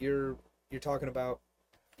 you're talking about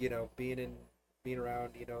being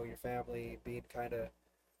around your family, being kind of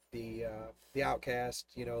the outcast,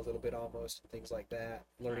 a little bit almost, things like that.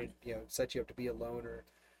 Learning, set you up to be a loner.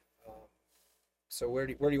 Um, so where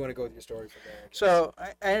do you want to go with your story from there? I guess? So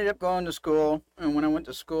I ended up going to school, and when I went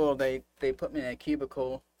to school, they put me in a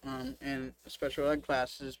cubicle in special ed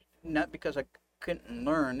classes. Not because I couldn't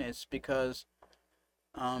learn, it's because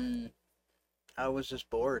I was just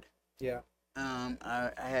bored. Yeah,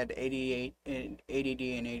 I had ADD and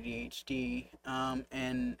ADHD,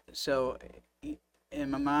 and so and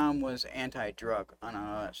my mom was anti-drug on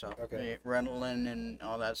all that stuff, Okay. Ritalin and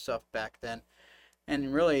all that stuff back then,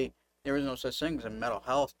 and really there was no such thing as a mental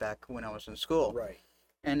health back when I was in school. right.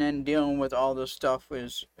 And then dealing with all this stuff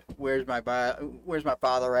was where's my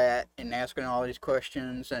father at, and asking all these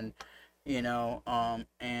questions, and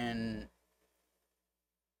and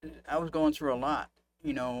I was going through a lot,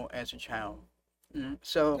 as a child.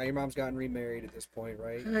 So Now your mom's gotten remarried at this point,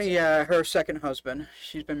 right? yeah, her second husband.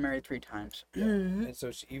 She's been married 3 times. Yeah. And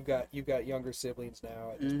so you've got younger siblings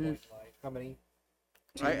now at this point in life. How many?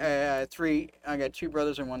 Two? I 3. I got 2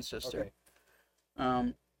 brothers and 1 sister. Okay.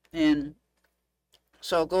 And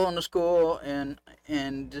so going to school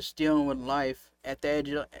and just dealing with life at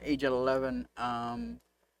the age of 11,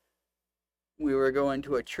 we were going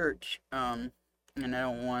to a church, and I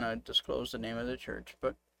don't want to disclose the name of the church,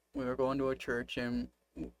 but we were going to a church, and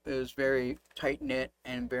it was very tight knit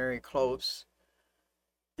and very close,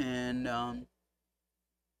 and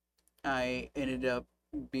I ended up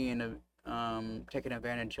being taken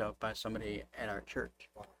advantage of by somebody at our church.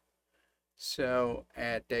 So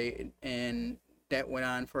and that went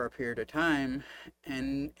on for a period of time,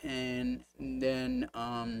 and then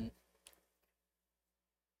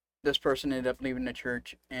this person ended up leaving the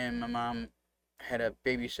church, and my mom had a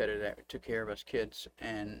babysitter that took care of us kids,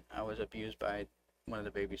 and I was abused by one of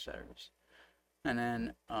the babysitters, and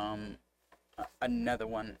then another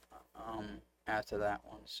one after that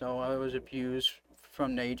one. So I was abused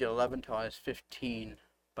from the age of 11 till I was 15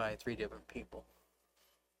 by 3 different people.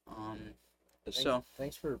 Um, so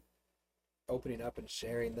Thanks for opening up and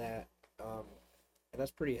sharing that. And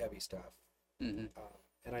that's pretty heavy stuff. mhm.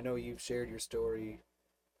 And I know you've shared your story,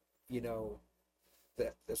 you know,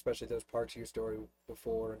 that especially those parts of your story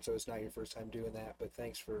before, and so it's not your first time doing that. But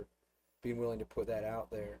thanks for being willing to put that out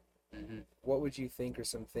there. Mhm. What would you think are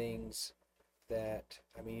some things that,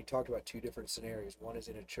 I mean, you talked about two different scenarios. One is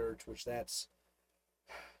in a church, which that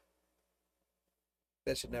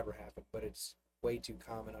should never happen, but it's way too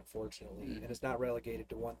common, unfortunately. Mhm. And it's not relegated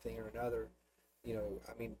to one thing or another. You know,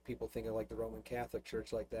 I mean, people think of like the Roman Catholic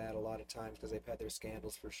Church like that a lot of times because they've had their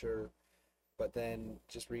scandals for sure. But then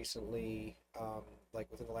just recently,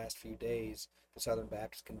 like within the last few days, the Southern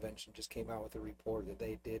Baptist Convention just came out with a report that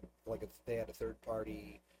they did, like they had a third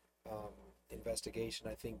party um, investigation,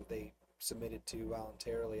 I think, that they submitted to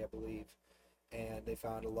voluntarily, I believe. And they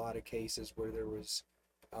found a lot of cases where there was,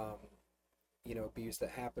 um, abuse that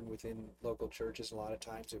happened within local churches. A lot of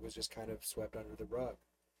times it was just kind of swept under the rug.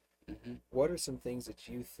 Mhm. What are some things that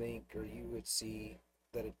you think or you would see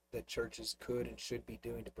that churches could and should be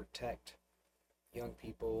doing to protect young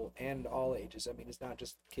people and all ages? I mean, it's not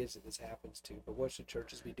just kids that this happens to, but what should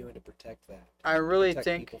churches be doing to protect that? I really Protect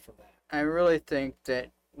think people from that. I really think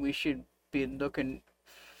that we should be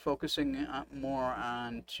focusing more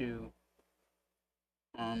on to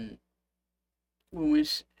um when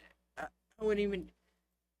I wouldn't even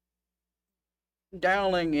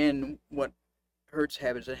dialing in what hurts,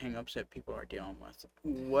 habits, and hangups that people are dealing with.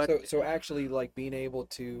 What? So actually, like being able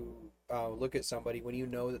to look at somebody when you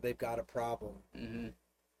know that they've got a problem Mm-hmm.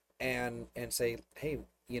 and say, hey,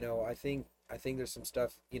 I think there's some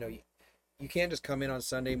stuff, you can't just come in on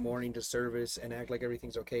Sunday morning to service and act like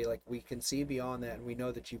everything's okay. Like we can see beyond that, and we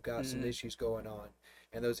know that you've got some Mm-hmm. issues going on,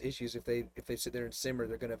 and those issues, if they sit there and simmer,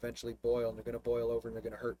 they're going to eventually boil, and they're going to boil over, and they're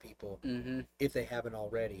going to hurt people Mm-hmm. if they haven't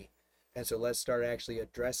already. And so let's start actually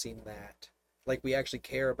addressing that, like we actually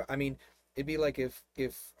care about. I mean, it'd be like if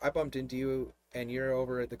I bumped into you and you're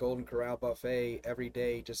over at the Golden Corral buffet every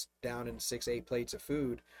day, just down in 6, 8 plates of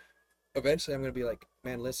food. Eventually I'm going to be like,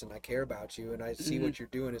 man, listen, I care about you, and I see Mm-hmm. what you're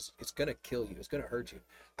doing is it's going to kill you, it's going to hurt you.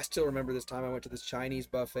 I still remember this time I went to this Chinese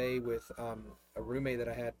buffet with a roommate that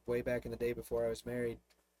I had way back in the day before I was married,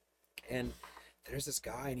 and there's this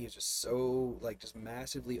guy, and he was just so like just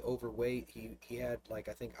massively overweight. He had like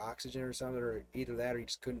I think oxygen or something, or either that or he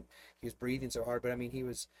just couldn't, he was breathing so hard. But I mean, he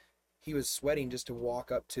was sweating just to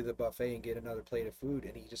walk up to the buffet and get another plate of food,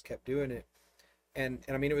 and he just kept doing it. And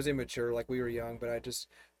I mean, it was immature, like we were young, but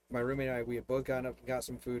my roommate and I, we had both gotten up and got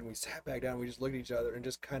some food, and we sat back down and we just looked at each other and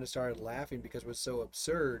just kind of started laughing because it was so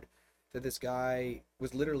absurd that this guy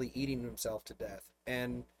was literally eating himself to death.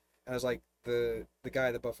 And I was like, the guy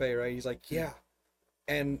at the buffet, right? He's like, yeah.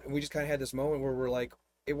 And we just kind of had this moment where we're like,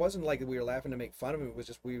 it wasn't like we were laughing to make fun of him. It was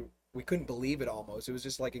just we couldn't believe it almost. It was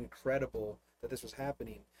just like incredible that this was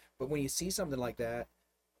happening. But when you see something like that,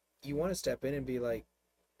 you want to step in and be like,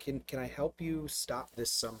 can I help you stop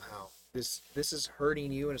this somehow? This is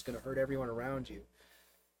hurting you, and it's going to hurt everyone around you.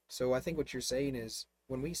 So I think what you're saying is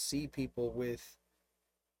when we see people with,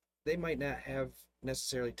 they might not have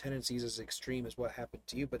necessarily tendencies as extreme as what happened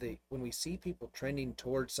to you, but when we see people trending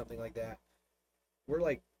towards something like that, we're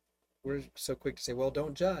like, we're so quick to say, well,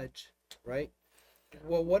 don't judge, right?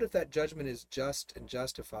 Well, what if that judgment is just and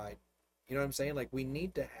justified? You know what I'm saying? Like we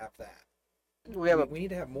need to have that. We have We need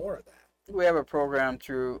to have more of that. we have a program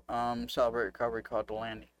through Celebrate Recovery called The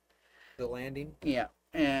Landing. The landing. Yeah,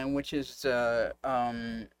 and which is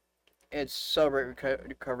it's Celebrate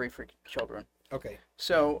Recovery for children. Okay.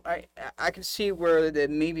 So I can see where they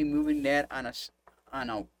may be moving that on a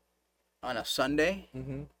on a Sunday.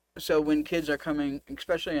 Mm-hmm. So when kids are coming,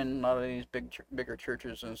 especially in a lot of these bigger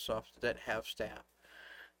churches and stuff that have staff,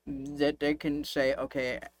 that they can say,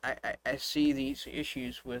 okay, I see these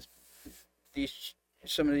issues with these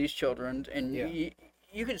some of these children, and Yeah.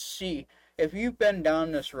 you can see if you've been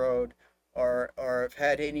down this road or have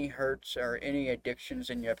had any hurts or any addictions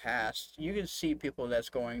in your past, you can see people that's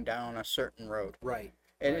going down a certain road. Right.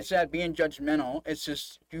 And Right. it's not being judgmental. It's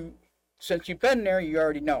just you, since you've been there, you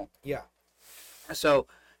already know. Yeah. So,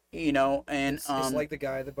 and It's like the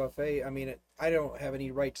guy at the buffet. I mean, I don't have any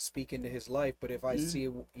right to speak into his life, but if I Mhm. see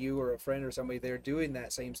you or a friend or somebody there doing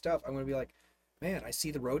that same stuff, I'm going to be like, man, I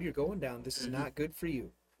see the road you're going down. This is Mhm. not good for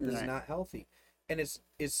you. This is Right. not healthy. And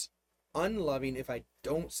it's unloving if I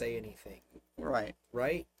don't say anything, Right.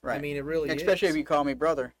 right? I Right. mean, it really Especially is. if you call me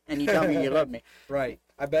brother and you tell me you love me. Right.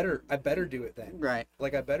 I better do it then. Right.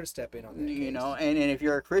 Like I better step in on that You case. know, and if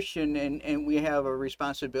you're a Christian and we have a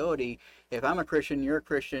responsibility, if I'm a Christian, you're a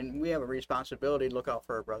Christian, we have a responsibility to look out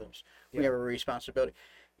for our brothers. We Yeah. have a responsibility.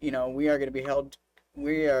 We are going to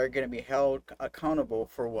be held accountable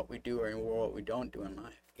for what we do and what we don't do in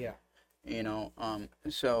life. Yeah.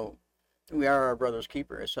 So we are our brother's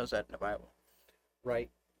keeper. It says that in the Bible. Right.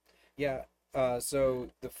 Yeah.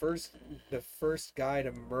 So the first guy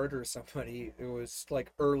to murder somebody, it was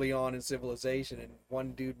like early on in civilization, and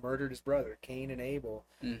one dude murdered his brother, Cain and Abel.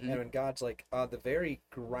 Mm-hmm. And when God's like, the very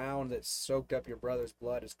ground that soaked up your brother's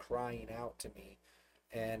blood is crying out to me,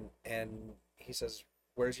 and he says,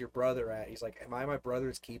 "Where's your brother at?" He's like, "Am I my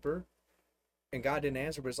brother's keeper?" And God didn't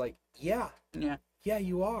answer, but it's like, "Yeah, Yeah. yeah,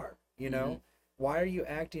 you are. You know, Mhm. why are you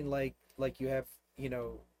acting like you have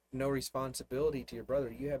no responsibility to your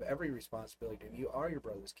brother? You have every responsibility to him. You are your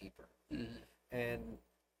brother's keeper." Mm-hmm.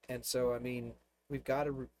 And so I mean, we've got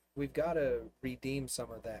to redeem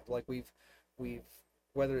some of that. Like we've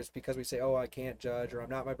whether it's because we say, "Oh, I can't judge," or "I'm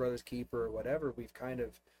not my brother's keeper," or whatever, we've kind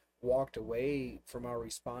of walked away from our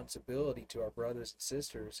responsibility to our brothers and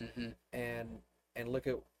sisters. Mm-hmm. And look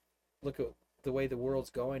at the way the world's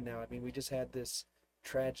going now. I mean, we just had this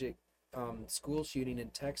tragic school shooting in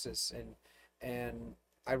Texas, and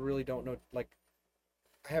I really don't know. Like,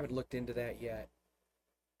 I haven't looked into that yet,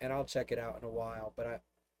 and I'll check it out in a while. But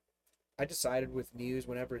I decided with news,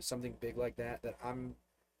 whenever it's something big like that, that I'm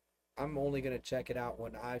only gonna check it out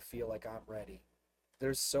when I feel like I'm ready.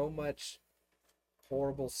 There's so much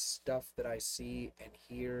horrible stuff that I see and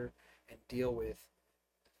hear and deal with,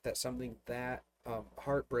 that something that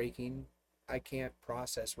heartbreaking I can't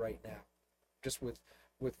process right now. Just with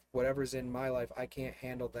whatever's in my life, I can't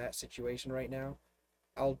handle that situation right now.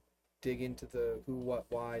 I'll dig into the who,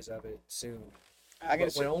 what, whys of it soon. I But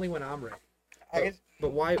guess. only when I'm ready. I But, guess. but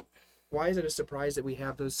why is it a surprise that we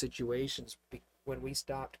have those situations when we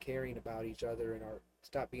stopped caring about each other and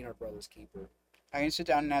stopped being our brother's keeper? I can sit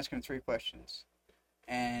down and ask him 3 questions,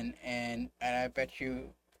 and I bet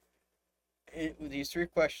you, with these 3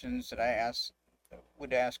 questions that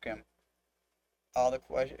would ask him, all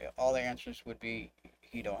the answers would be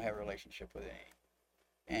he don't have a relationship with any.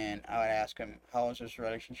 And I would ask him, how is his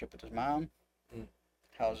relationship with his mom? Mm.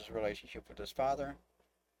 How's his relationship with his father?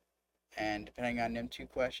 And depending on them two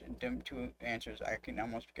answers, I can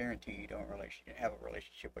almost guarantee you don't have a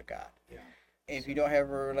relationship with God. Yeah. If you don't have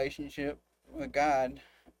a relationship with God,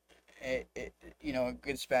 it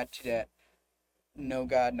gets back to that: no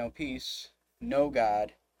God, no peace. No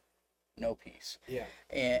God, no peace. Yeah.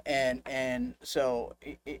 And so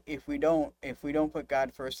if we don't put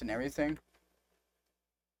God first in everything,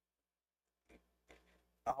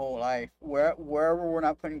 our whole life, wherever we're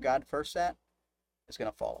not putting God first at, it's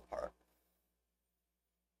gonna fall apart.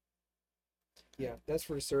 Yeah, that's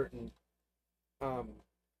for certain. Um,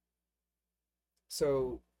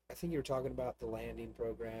 so I think you were talking about the landing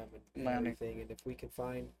program and Landing. everything, and if we can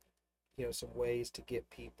find, some ways to get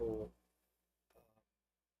people,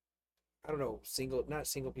 I don't know, not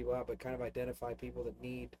single people out, but kind of identify people that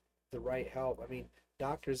need the right help. I mean,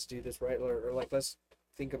 doctors do this, right? Or like, let's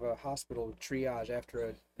think of a hospital triage after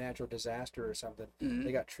a natural disaster or something. Mm-hmm.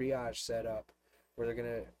 They got triage set up where they're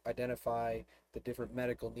going to identify the different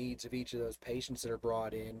medical needs of each of those patients that are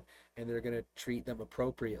brought in, and they're going to treat them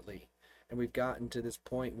appropriately. And we've gotten to this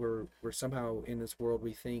point where somehow in this world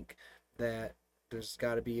we think that there's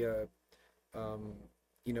got to be um,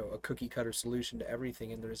 a cookie cutter solution to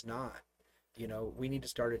everything, and there's not. We need to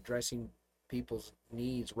start addressing people's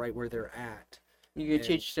needs right where they're at. You can And-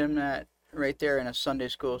 teach them that right there in a Sunday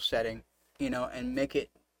school setting, and make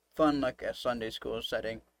it fun like a Sunday school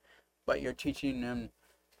setting, but you're teaching them,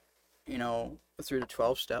 through the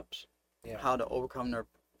 12 steps, Yeah. how to overcome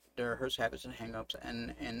their hurts, habits, and hangups,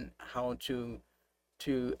 and how to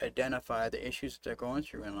identify the issues that they're going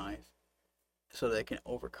through in life, so they can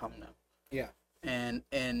overcome them. Yeah. And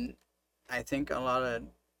I think a lot of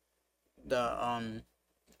the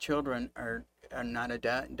children are not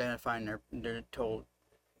identifying. They're told,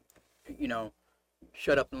 you know,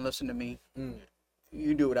 shut up and listen to me. Mm.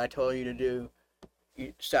 You do what I told you to do.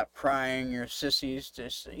 You stop crying. You're sissies.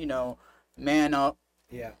 Just man up.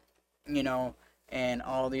 Yeah. And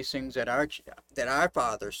all these things that our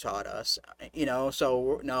fathers taught us.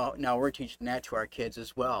 So now we're teaching that to our kids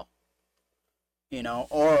as well.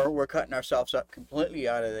 Or we're cutting ourselves up completely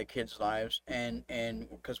out of the kids' lives, and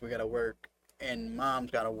because we got to work, and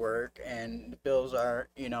mom's got to work, and the bills are,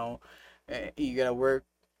 you got to work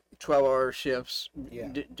 12-hour shifts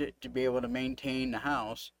Yeah. to be able to maintain the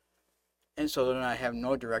house, and so then I have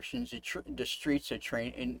no directions. The streets are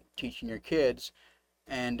train in teaching your kids,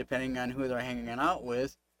 and depending on who they're hanging out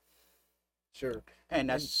with, Sure. and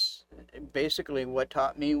that's basically what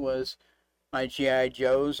taught me was my GI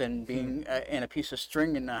Joes and being and a piece of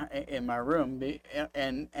string in my room,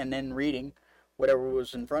 and then reading whatever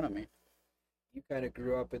was in front of me. You kind of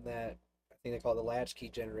grew up in that, I think they call it the latchkey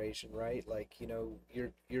generation, right? Like,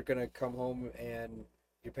 you're gonna come home and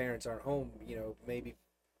your parents aren't home, maybe.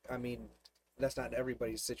 I mean, that's not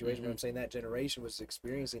everybody's situation, but I'm saying that generation was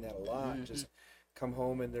experiencing that a lot. Just come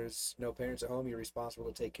home and there's no parents at home, you're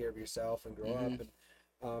responsible to take care of yourself and grow up.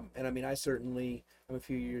 And I mean, I'm a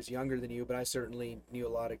few years younger than you, but I certainly knew a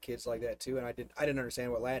lot of kids like that too. And I didn't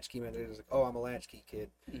understand what latchkey meant. It was like, oh, I'm a latchkey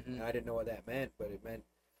kid. And I didn't know what that meant, but it meant,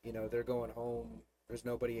 they're going home. There's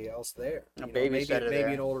nobody else there. Maybe there.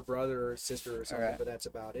 an older brother or sister or something, Right. but that's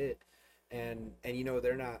about it. And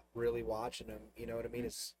they're not really watching them. You know what I mean?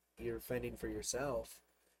 It's, you're fending for yourself.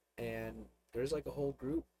 And there's like a whole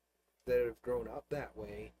group that have grown up that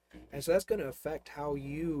way. And so that's going to affect how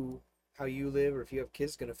you live, or if you have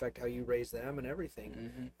kids, it's going to affect how you raise them and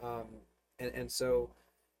everything. And so,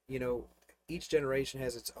 each generation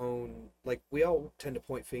has its own, like, we all tend to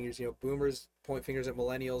point fingers, boomers point fingers at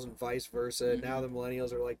millennials and vice versa. Now the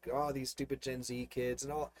millennials are like, oh, these stupid Gen Z kids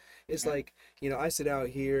and all. It's like, I sit out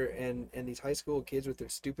here and these high school kids with their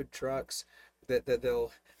stupid trucks that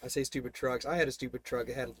I say stupid trucks. I had a stupid truck.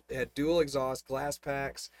 It had dual exhaust, glass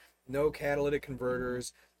packs, no catalytic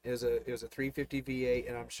converters. It was a 350 V8,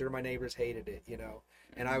 and I'm sure my neighbors hated it,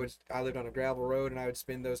 And I lived on a gravel road, and I would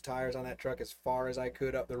spin those tires on that truck as far as I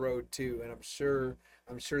could up the road too, and I'm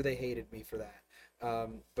sure they hated me for that.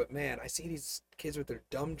 But man, I see these kids with their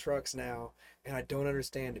dumb trucks now, and I don't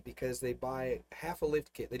understand it, because they buy half a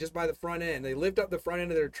lift kit. They just buy the front end. They lift up the front end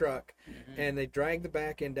of their truck, and they drag the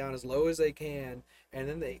back end down as low as they can, and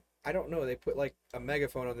then I don't know, they put like a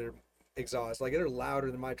megaphone on their exhaust. Like, they're louder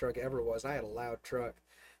than my truck ever was. And I had a loud truck.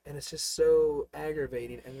 And it's just so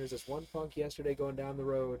aggravating. And there's this one punk yesterday going down the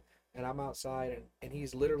road, and I'm outside, and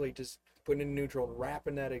he's literally just putting in neutral and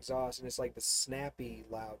rapping that exhaust, and it's like the snappy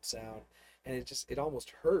loud sound, and it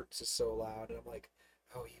almost hurts. It's so loud. And I'm like,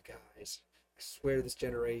 oh, you guys, I swear, this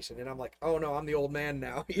generation. And I'm like, oh no, I'm the old man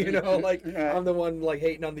now. Like, I'm the one like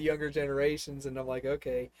hating on the younger generations. And I'm like,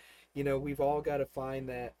 okay, we've all got to find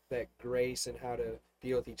that grace and how to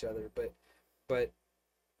deal with each other. But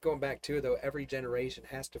going back to it, though, every generation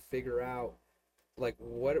has to figure out, like,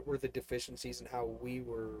 what were the deficiencies and how we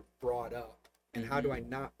were brought up, and how do I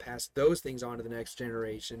not pass those things on to the next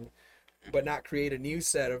generation, but not create a new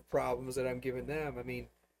set of problems that I'm giving them. I mean,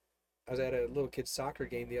 I was at a little kid's soccer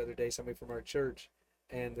game the other day, somebody from our church,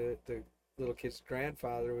 and the little kid's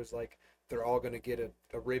grandfather was like, they're all going to get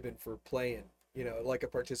a ribbon for playing, like a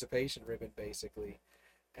participation ribbon, basically.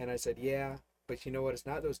 And I said, yeah, but you know what? It's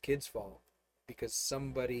not those kids' fault, because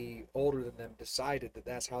somebody older than them decided that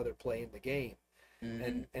that's how they're playing the game.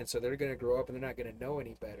 And so they're going to grow up and they're not going to know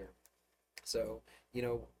any better. So,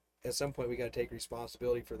 at some point we got to take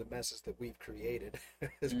responsibility for the messes that we've created.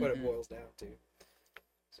 Is what it boils down to.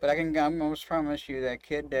 But I can almost promise you that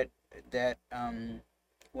kid that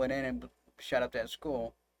went in and shut up that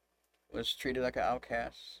school was treated like an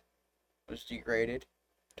outcast, was degraded,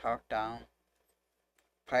 talked down,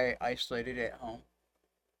 probably isolated at home.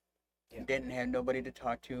 Yeah. Didn't have nobody to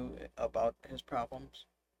talk to about his problems.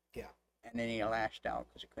 Yeah. And then he lashed out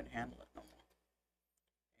because he couldn't handle it no more.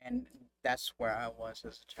 And that's where I was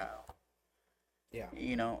as a child. Yeah.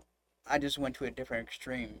 I just went to a different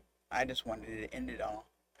extreme. I just wanted to end it all.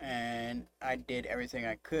 And I did everything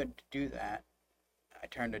I could to do that. I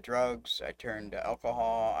turned to drugs, I turned to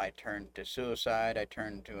alcohol, I turned to suicide, I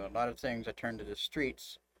turned to a lot of things, I turned to the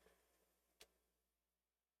streets.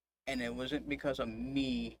 And it wasn't because of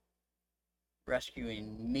me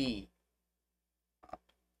rescuing me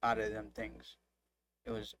out of them things.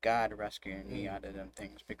 It was God rescuing me out of them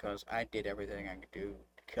things, because I did everything I could do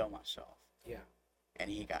to kill myself. Yeah. And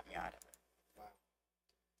he got me out of it. Wow.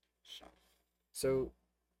 So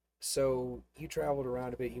So you traveled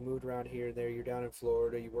around a bit. You moved around here and there. You're down in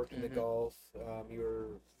Florida. You worked in the Hmm. Gulf. You were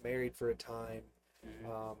married for a time,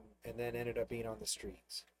 Hmm. and then ended up being on the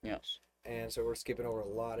streets. Yes. And so we're skipping over a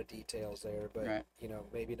lot of details there, but Right.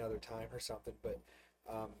 maybe another time or something.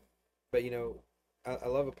 Um, but I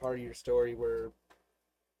love a part of your story where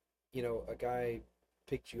a guy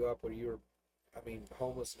picked you up where you were, I mean,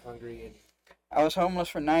 homeless and hungry, and I was homeless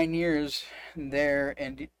for 9 years there,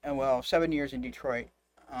 and well, 7 years in Detroit.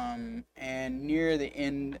 And near the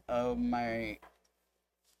end of my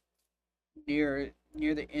near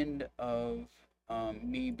the end of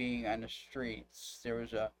me being on the streets,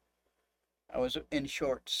 I was in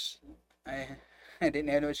shorts. I I didn't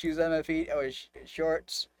have no shoes on my feet. I was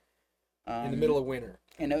shorts. in the Um, middle of winter,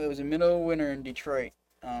 and it was the middle of winter in Detroit.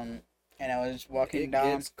 And I was walking it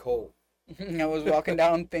down. gets cold. I was walking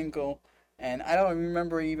down Finkel, and I don't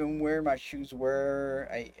remember even where my shoes were.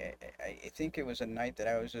 I think it was a night that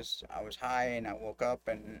I was high and I woke up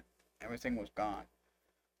and everything was gone.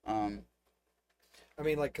 Um, I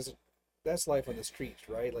mean, like, because that's life on the streets,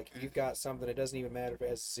 right? Like, if you've got something, it doesn't even matter if it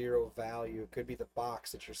has zero value. It could be the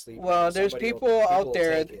box that you're sleeping well, in. there's Somebody will, people out will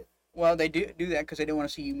there. take it. Well, they do that because they don't want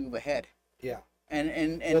to see you move ahead. Yeah.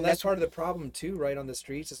 And Well, that's part of the problem too, right? On the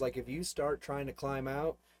streets is like if you start trying to climb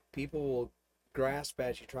out, people will grasp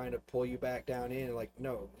at you trying to pull you back down in. Like,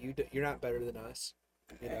 no, you're not better than us.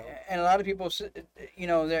 You know. and a lot of people,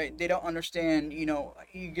 they don't understand. You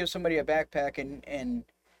give somebody a backpack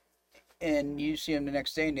and you see them the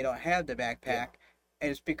next day and they don't have the backpack, Yeah.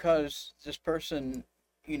 and it's because this person,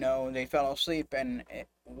 they fell asleep and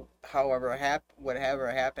whatever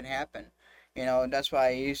happened. And that's why I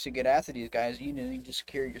used to get after these guys. You need to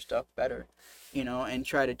secure your stuff better, and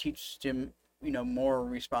try to teach them, more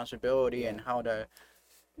responsibility and how to.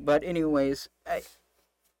 But anyways,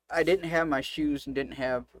 I didn't have my shoes and didn't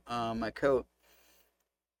have my coat,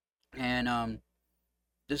 and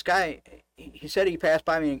this guy, he said he passed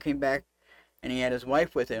by me and came back, and he had his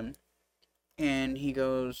wife with him, and he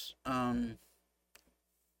goes,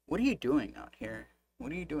 "What are you doing out here?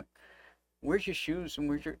 What are you doing? Where's your shoes and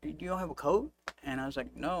you don't have a coat?" And I was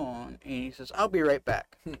like, "No." And he says, "I'll be right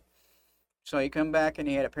back." So he come back and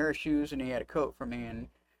he had a pair of shoes and he had a coat for me, and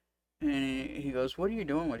he goes, "What are you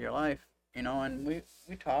doing with your life?" And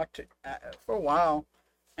we talked for a while,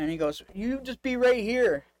 and he goes, "You just be right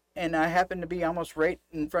here." And I happened to be almost right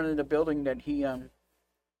in front of the building that he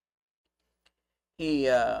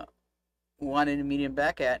wanted to meet him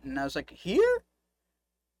back at, and I was like, "Here?"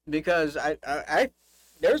 Because I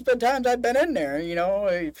there's been times I've been in there,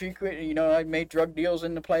 if you could, I made drug deals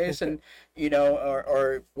in the place, and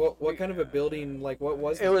or What kind of a building? Like, what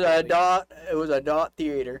was it this was building? it was a dot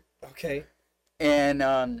theater, Okay, and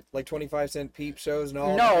like 25-cent peep shows and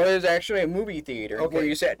all. no, it was actually a movie theater where Okay.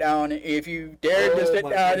 you sat down if you dared to Oh sit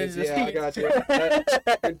my down in goodness, the yeah, I seat. got you.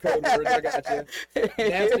 Good code words, I got you.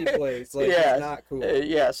 Nasty place, like Yes. not cool.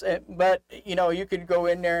 Yes, but you could go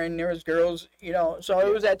in there and there was girls, so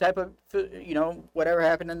it was that type of, whatever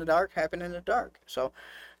happened in the dark happened in the dark. So,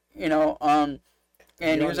 and You're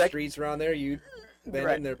he on was the like, streets around there. You've been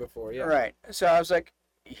right, in there before, yeah. right. So I was like,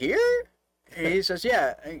 here? And he says,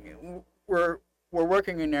 yeah, we're we're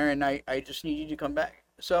working in there, and I just need you to come back.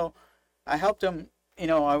 So I helped him.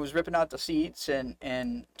 I was ripping out the seats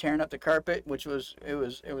and tearing up the carpet, which it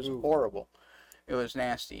was Ooh. horrible. It was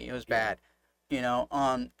nasty. It was Yeah.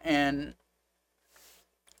 bad. And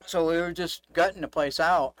so we were just gutting the place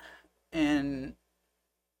out, and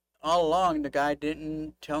all along the guy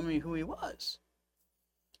didn't tell me who he was.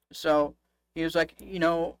 So he was like,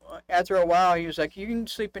 after a while, he was like, "You can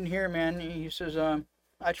sleep in here, man." He says,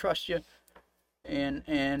 "I trust you."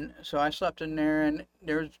 And so I slept in there, and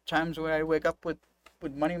there was times when I'd wake up with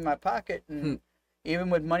money in my pocket, and Hmm. even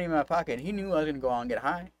with money in my pocket, he knew I was gonna go out and get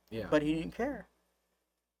high, Yeah. but he didn't care.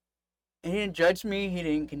 And he didn't judge me. He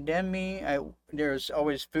didn't condemn me. There was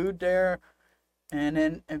always food there, and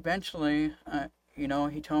then eventually,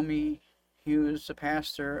 he told me he was the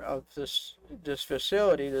pastor of this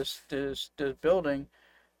facility, this building,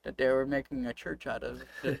 that they were making a church out of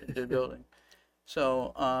the building.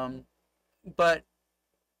 So, but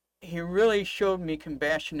he really showed me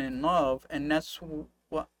compassion and love, and that's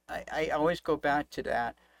what I always go back to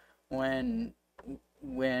that when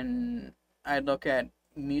when I look at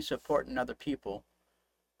me supporting other people,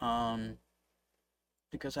 um,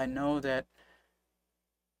 because I know that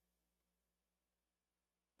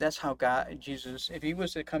that's how Jesus, if he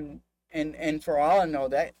was to come, and for all I know,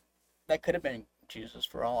 that could have been Jesus,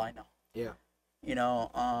 for all I know. Yeah.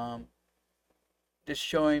 Just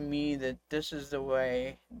showing me that this is the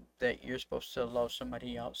way that you're supposed to love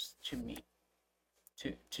somebody else, to me.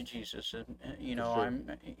 to Jesus. And, sure.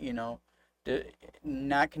 I'm, the,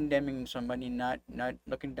 not condemning somebody, not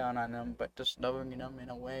looking down on them, but just loving them in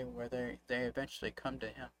a way where they eventually come to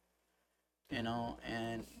Him.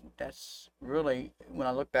 And that's really, when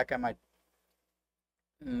I look back at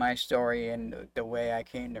my story and the way I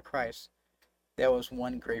came to Christ, that was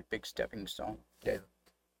one great big stepping stone Yeah.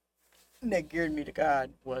 that geared me to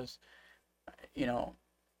God. Was, you know,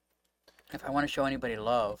 if I want to show anybody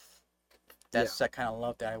love, Yeah. that's that kind of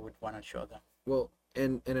love that I would want to show them. Well,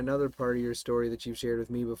 and another part of your story that you've shared with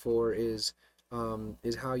me before is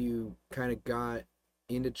how you kind of got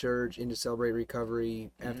into church, into Celebrate Recovery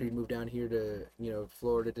after you moved down here to,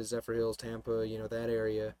 Florida, to Zephyr Hills, Tampa, that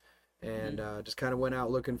area, and just kind of went out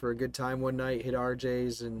looking for a good time one night, hit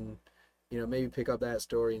RJ's, and maybe pick up that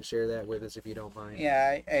story and share that with us if you don't mind.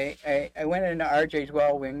 Yeah, I went into RJ's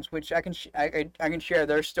Well Wings, which I can share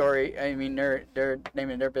their story. I mean, they're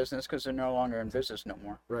naming their business because they're no longer in business no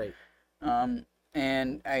more. Right.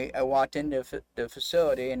 And I walked into the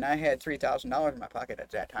facility, and I had $3,000 in my pocket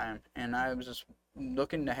at that time, and I was just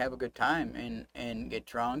looking to have a good time and get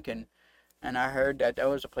drunk, and I heard that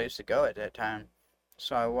was a place to go at that time.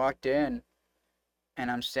 So I walked in,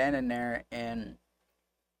 and I'm standing there, and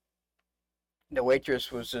the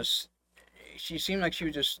waitress was just, she seemed like she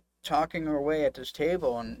was just talking her way at this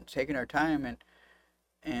table and taking her time,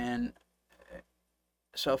 and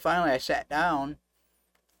so finally I sat down,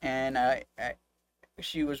 and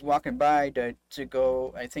she was walking by to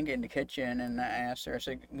go, I think, in the kitchen, and I asked her, I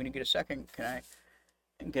said, when you get a second, can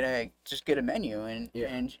I just get a menu? And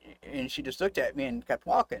Yeah. and she just looked at me and kept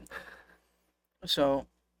walking. So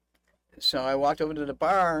I walked over to the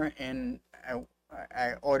bar, and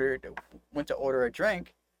I went to order a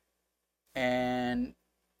drink, and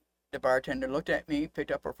the bartender looked at me,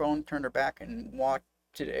 picked up her phone, turned her back, and walked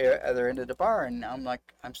to the other end of the bar. And I'm like,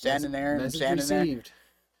 I'm standing there, and I'm Message standing there, received.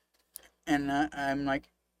 and I'm like,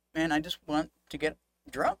 man, I just want to get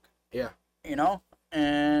drunk, Yeah.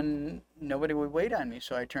 And nobody would wait on me,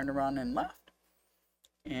 so I turned around and left.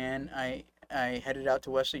 And I headed out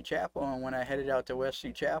to Wesley Chapel, and when I headed out to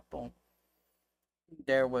Wesley Chapel,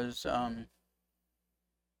 there was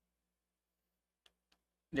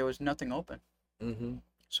nothing open. Mm-hmm.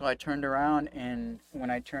 So I turned around, and when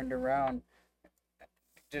I turned around,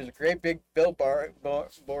 there's a great big billboard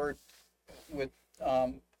with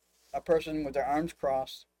a person with their arms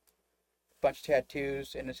crossed, a bunch of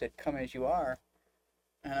tattoos, and it said, "Come as you are."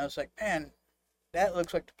 And I was like, man, that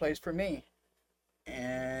looks like the place for me.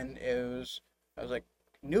 And I was like,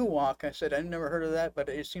 New Walk. I said, I've never heard of that, but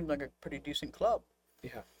it seemed like a pretty decent club.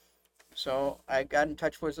 Yeah. So I got in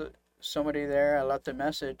touch with somebody there. I left a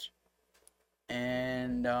message.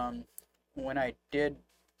 And when I did,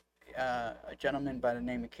 a gentleman by the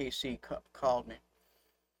name of KC called me.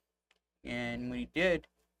 And when he did,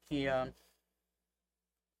 he's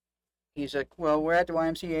like, well, we're at the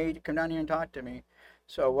YMCA. Come down here and talk to me.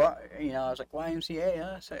 So what, I was like, YMCA,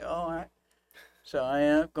 huh? I say, oh, all right. So I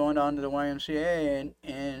ended up going down to the YMCA,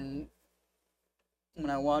 and when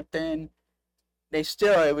I walked in,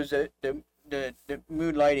 it was the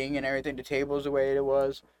mood lighting and everything, the tables the way it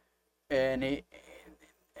was, and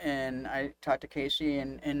I talked to Casey,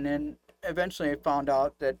 and then eventually I found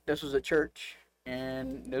out that this was a church,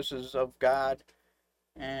 and this is of God,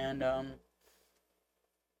 and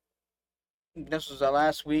this was the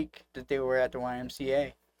last week that they were at the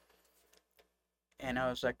YMCA, and I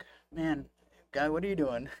was like, man, God, what are you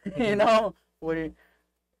doing? What are you?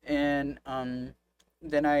 And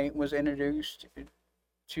then I was introduced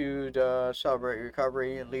to the Celebrate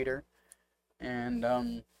Recovery leader, and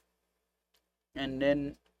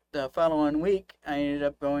then the following week I ended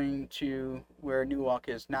up going to where New Walk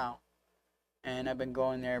is now, and I've been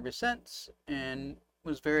going there ever since, and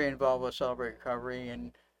was very involved with Celebrate Recovery,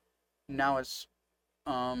 and now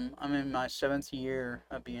I'm in my 7th year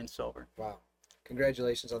of being sober. Wow.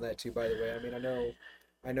 Congratulations on that too, by the way. I mean,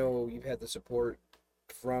 I know you've had the support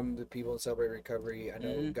from the people in Celebrate Recovery. I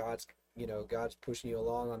know God's pushing you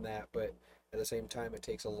along on that, but at the same time, it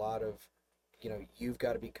takes a lot of, you've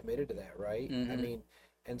got to be committed to that, right? I mean,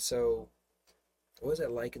 and so what was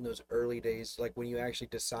that like in those early days, like when you actually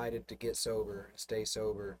decided to get sober and stay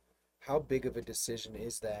sober? How big of a decision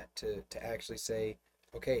is that to actually say,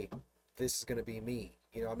 okay, this is going to be me?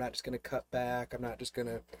 I'm not just going to cut back. I'm not just going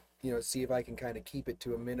to see if I can kind of keep it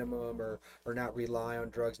to a minimum or not rely on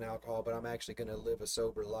drugs and alcohol, but I'm actually going to live a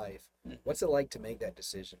sober life. What's it like to make that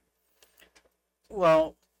decision?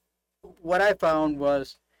 Well, what I found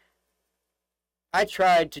was I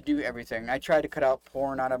tried to do everything. I tried to cut out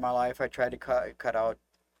porn out of my life. I tried to cut out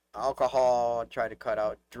alcohol. I tried to cut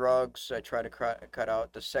out drugs. I tried to cut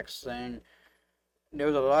out the sex thing. there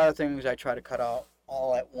was a lot of things I tried to cut out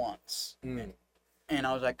all at once, Mm. and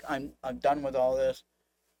I was like, I'm done with all this.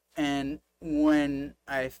 And when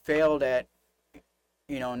I failed at,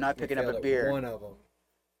 not You picking up failed a at beer, one of them.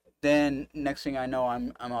 then next thing I know,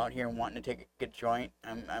 I'm out here wanting to get a joint.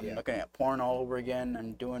 I'm Yeah. looking at porn all over again.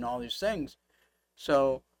 I'm doing all these things.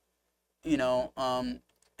 So, you know,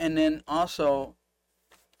 and then also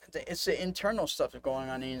it's the internal stuff that's going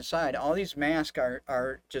on the inside. All these masks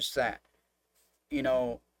are just that. You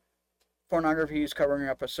know, pornography is covering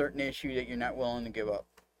up a certain issue that you're not willing to give up.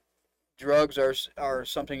 Drugs are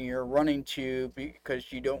something you're running to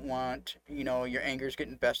because you don't want, your anger's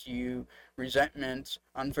getting the best of you, resentments,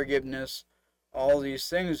 unforgiveness, all these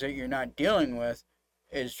things that you're not dealing with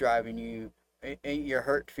is driving you. Your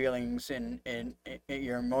hurt feelings and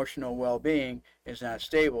your emotional well-being is not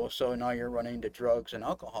stable, so now you're running to drugs and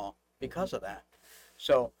alcohol because of that.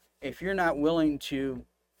 So if you're not willing to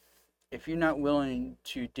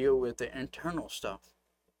deal with the internal stuff,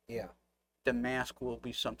 Yeah. the mask will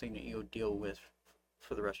be something that you'll deal with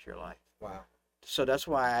for the rest of your life. Wow. So that's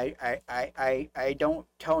why I don't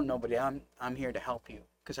tell nobody I'm here to help you,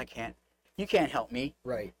 because I can't. You can't help me.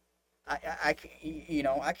 Right. I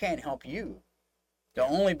can't help you. The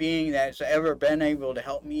only being that's ever been able to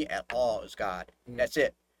help me at all is God. Mm. That's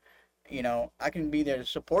it. I can be there to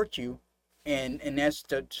support you, and that's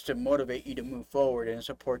just to motivate you to move forward and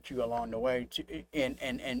support you along the way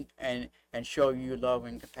and show you love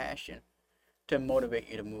and compassion to motivate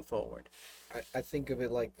you to move forward. I think of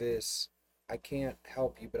it like this. I can't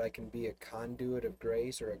help you, but I can be a conduit of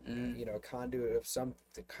grace, or a conduit of some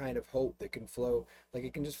kind of hope that can flow. Like,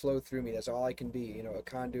 it can just flow through me. That's all I can be. A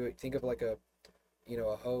conduit. Think of like a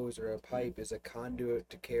hose or a pipe is a conduit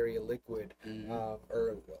to carry a liquid,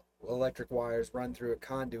 or electric wires run through a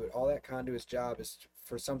conduit. All that conduit's job is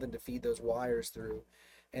for something to feed those wires through,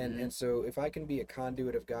 and so if I can be a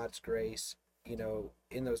conduit of God's grace,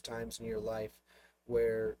 in those times in your life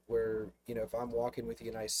where if I'm walking with you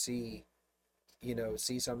and I see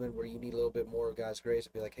something where you need a little bit more of God's grace,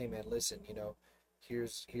 I'd be like, hey man, listen,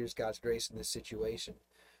 here's God's grace in this situation.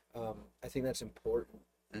 I think that's important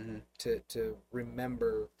to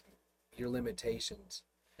remember your limitations,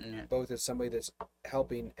 both as somebody that's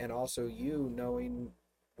helping and also you knowing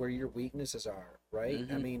where your weaknesses are, right?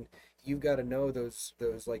 I mean, you've got to know those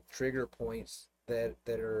like trigger points that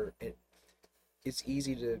are it's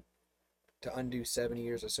easy to undo 7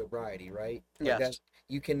 years of sobriety, right? Like Yes.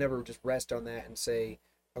 you can never just rest on that and say,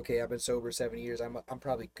 okay, I've been sober 7 years. I'm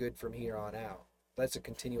probably good from here on out. That's a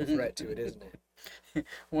continual threat to it, isn't it?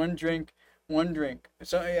 One drink.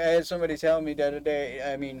 So I had somebody tell me the other day.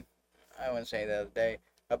 I mean, I wouldn't say the other day.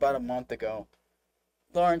 About a month ago,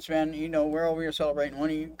 Lawrence, man, we're over here celebrating. Why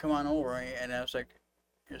don't you come on over? And I was like,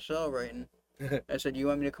 you're celebrating. I said, you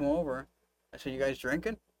want me to come over? I said, you guys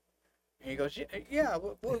drinking? And he goes, yeah,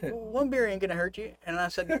 one beer ain't gonna hurt you. And I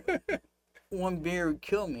said, one beer would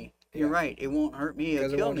kill me. You're Yeah. right. It won't hurt me. It'll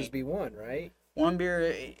Because it kill won't me. just be one, right? One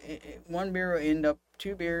beer, one beer will end up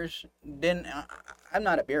 2 beers. Then I'm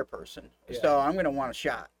not a beer person, Yeah. so I'm gonna want a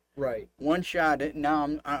shot. Right. One shot.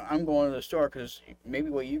 Now I'm going to the store because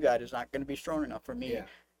maybe what you got is not gonna be strong enough for me.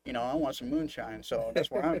 Yeah. I want some moonshine, so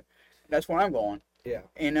that's where I'm going. Yeah.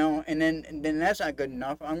 And then that's not good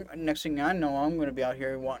enough. Next thing I know, I'm gonna be out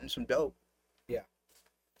here wanting some dope.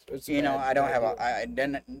 It's I don't have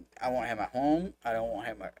deal. I won't have my home. I won't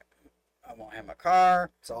have my car.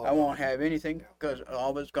 It's all I won't gone. have anything Yeah. because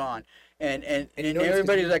all of it's gone. And you notice 'cause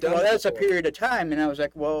everybody's you've like, done well, it that's a before. period of time. And I was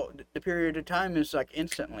like, well, the period of time is like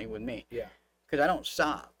instantly with me. Yeah. Because I don't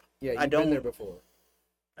stop. Yeah, I you've been there don't- before.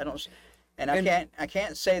 I don't, and I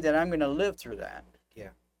can't say that I'm gonna live through that. Yeah.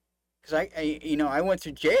 Because I went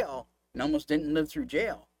through jail and almost didn't live through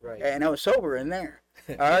jail. Right. And I was sober in there.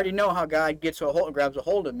 I already know how God grabs a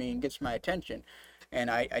hold of me and gets my attention, and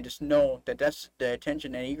I just know that that's the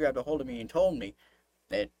attention that He grabbed a hold of me and told me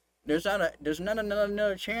that there's not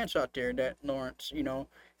another chance out there, that Lawrence,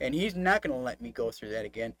 and He's not gonna let me go through that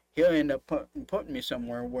again. He'll end up putting me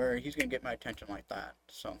somewhere where He's gonna get my attention like that.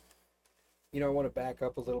 So. I want to back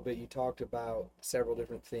up a little bit. You talked about several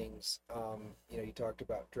different things. You talked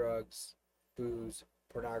about drugs, booze,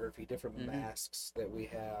 pornography, different masks that we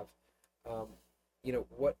have.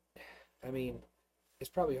 What, I mean, it's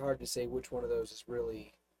probably hard to say which one of those is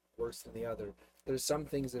really worse than the other. There's some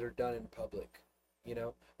things that are done in public.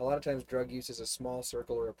 A lot of times drug use is a small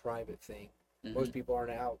circle or a private thing. Most people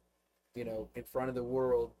aren't out, in front of the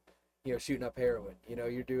world, shooting up heroin.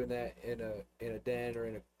 You're doing that in a den or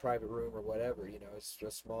in a private room or whatever. It's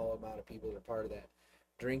a small amount of people that are part of that.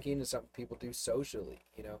 Drinking is something people do socially.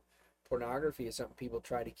 Pornography is something people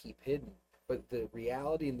try to keep hidden. But the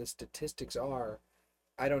reality and the statistics are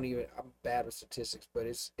I don't even, I'm bad with statistics, but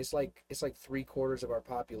it's like 3/4 of our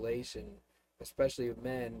population, especially of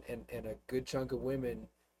men, and a good chunk of women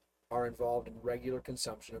are involved in regular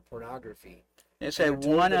consumption of pornography. They And say they're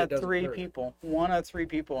told one that it of doesn't three hurt. people, one of three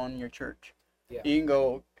people in your church. Yeah. You can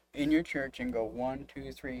go in your church and go 1,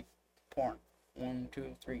 2, 3, porn. 1,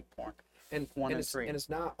 2, 3, porn. and One and of it's three. and it's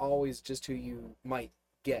not always just who you might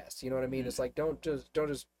guess. You know what I mean? It's like don't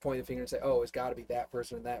just point the finger and say, oh, it's got to be that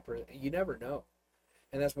person and that person. You never know,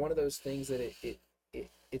 and that's one of those things that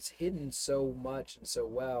it's hidden so much and so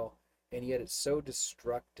well, and yet it's so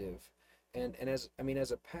destructive. And as I mean,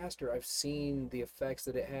 as a pastor, I've seen the effects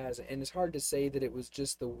that it has, and it's hard to say that it was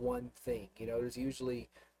just the one thing. You know, there's usually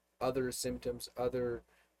other symptoms, other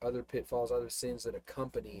pitfalls, other sins that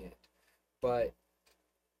accompany it. But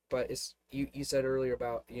it's you said earlier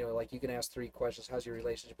about, like, you can ask three questions: how's your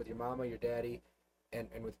relationship with your mama, your daddy, and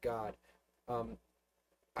with God. um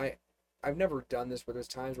I I've never done this, but there's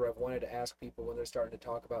times where I've wanted to ask people when they're starting to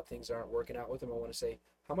talk about things that aren't working out with them. I want to say,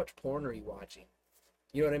 how much porn are you watching?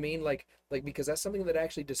 You know what I mean? Like because that's something that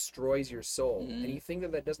actually destroys your soul. And Mm-hmm. you think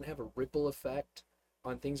that that doesn't have a ripple effect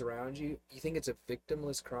on things around you. You think it's a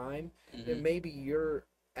victimless crime. Mm-hmm. Then maybe your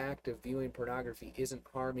act of viewing pornography isn't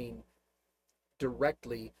harming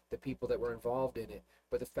directly the people that were involved in it,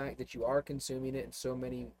 but the fact that you are consuming it and so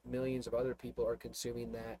many millions of other people are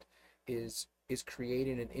consuming that is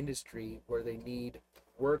creating an industry where they need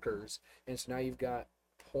workers. And so now you've got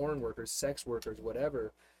porn workers, sex workers,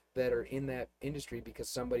 whatever, that are in that industry because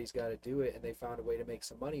somebody's got to do it and they found a way to make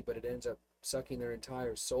some money, but it ends up sucking their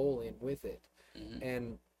entire soul in with it. Mm-hmm.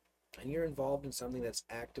 And you're involved in something that's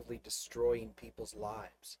actively destroying people's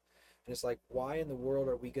lives. And it's like, why in the world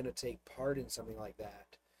are we going to take part in something like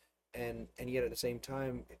that? And yet at the same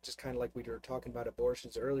time, just kind of like we were talking about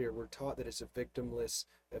abortions earlier, we're taught that it's a victimless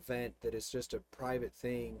event, that it's just a private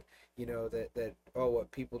thing, that oh,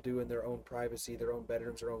 what people do in their own privacy, their own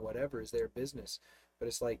bedrooms, their own whatever, is their business. But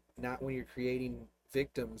it's like, not when you're creating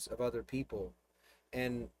victims of other people,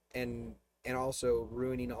 and and and also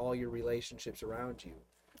ruining all your relationships around you.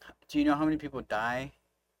 Do you know how many people die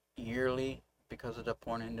yearly because of the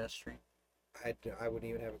porn industry? I wouldn't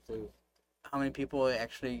even have a clue. How many people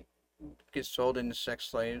actually get sold into sex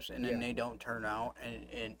slaves and then Yeah. they don't turn out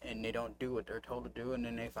and they don't do what they're told to do, and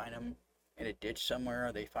then they find them in a ditch somewhere,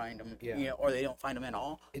 or they find them, Yeah. or they don't find them at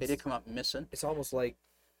all. They It's did come up missing. it's almost like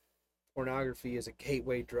pornography is a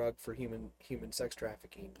gateway drug for human sex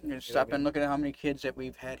trafficking. You You know what stop I mean? and look at how many kids that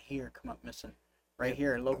we've had here come up missing, right And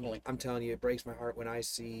here locally. I'm telling you, it breaks my heart when I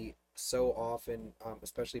see so often,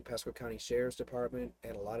 especially Pasco County Sheriff's Department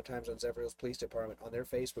and a lot of times on Zephyr Hills Police Department on their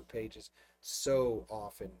Facebook pages, so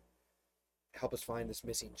often help us find this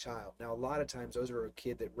missing child. Now, a lot of times those are a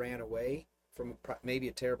kid that ran away from maybe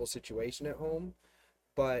a terrible situation at home,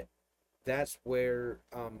 but that's where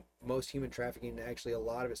most human trafficking, actually a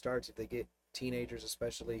lot of it starts. If they get teenagers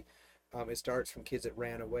especially, it starts from kids that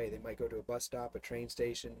ran away. They might go to a bus stop, a train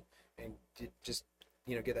station, and just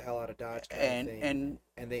get the hell out of Dodge kind of and thing, and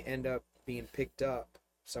and they end up being picked up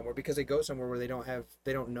somewhere because they go somewhere where they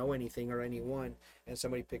don't know anything or anyone, and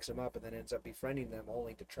somebody picks them up and then ends up befriending them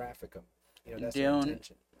only to traffic them. That's their dealing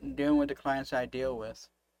intention. dealing with the clients I deal with.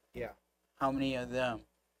 Yeah. How many of them,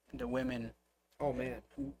 the women, Oh man.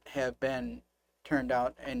 have been turned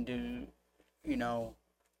out into, you know,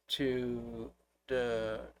 to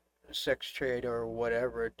the sex trade or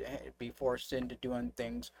whatever, be forced into doing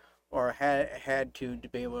things, or had to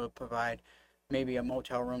be able to provide maybe a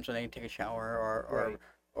motel room so they can take a shower, Right.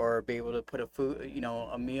 or be able to put a food,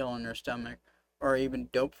 a meal in their stomach, or even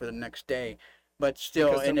dope for the next day. But still,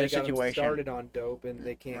 Because in somebody a got them situation, started on dope and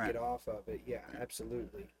they can't right? get off of it. Yeah,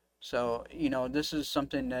 absolutely. So, this is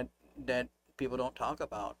something that people don't talk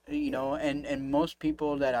about. Yeah. And most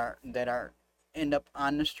people that are end up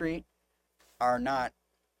on the street are not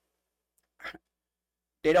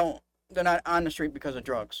they don't they're not on the street because of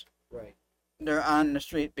drugs. Right. They're on the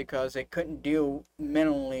street because they couldn't deal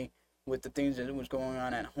mentally with the things that was going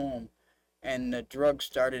on at home, and the drugs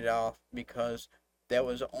started off because that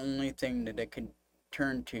was the only thing that they could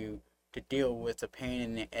turn to deal with the pain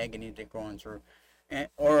and the agony they're going through.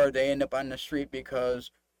 Or they end up on the street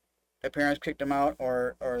because their parents kicked them out,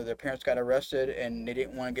 or their parents got arrested and they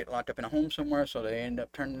didn't want to get locked up in a home somewhere, so they end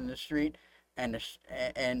up turning to the street. And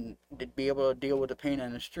to be able to deal with the pain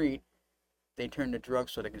on the street, they turn to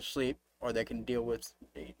drugs so they can sleep, or they can deal with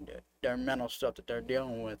their mental stuff that they're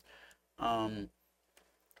dealing with, um,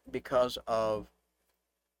 because of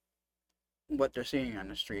what they're seeing on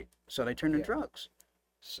the street. So they turn to Yeah. drugs,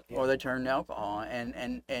 Yeah. or they turn to alcohol.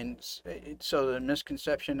 So the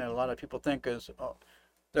misconception that a lot of people think is, oh,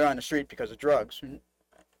 they're on the street because of drugs.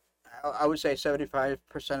 I would say 75%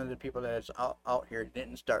 of the people that is out here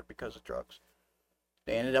didn't start because of drugs.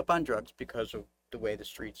 They ended up on drugs because of the way the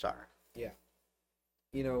streets are. Yeah.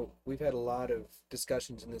 You know, we've had a lot of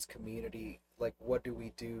discussions in this community, like what do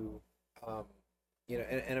we do? Um, you know,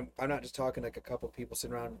 and I'm not just talking like a couple people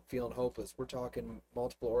sitting around feeling hopeless. We're talking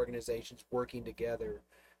multiple organizations working together,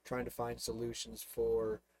 trying to find solutions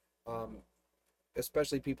for, um,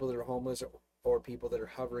 especially people that are homeless or people that are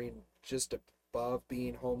hovering just above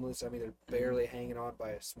being homeless. I mean, they're barely hanging on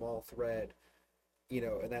by a small thread, you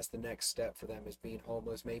know, and that's the next step for them is being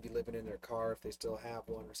homeless, maybe living in their car if they still have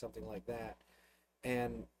one or something like that.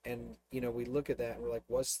 And you know, we look at that and we're like,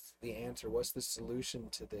 what's the answer? What's the solution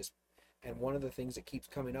to this? And one of the things that keeps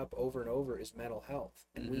coming up over and over is mental health.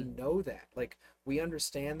 And we know that. Like, we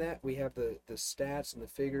understand that. We have the stats and the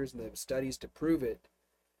figures and the studies to prove it.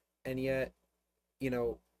 And yet, you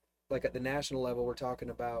know, like at the national level, we're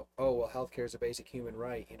talking about, oh, well, healthcare is a basic human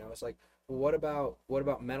right. You know, it's like, well, what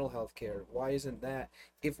about mental health care? Why isn't that?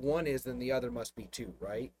 If one is, then the other must be too,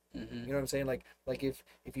 right? You know what I'm saying? Like if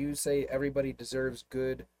you say everybody deserves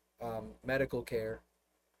good medical care,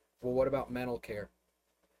 well, what about mental care?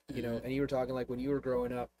 You know, and you were talking like when you were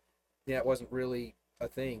growing up, yeah, it wasn't really a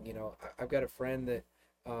thing. You know, I've got a friend that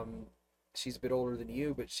she's a bit older than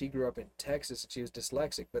you, but she grew up in Texas and she was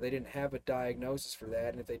dyslexic, but they didn't have a diagnosis for that,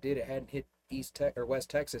 and if they did, it hadn't hit West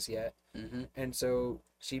Texas yet, and so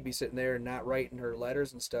she'd be sitting there and not writing her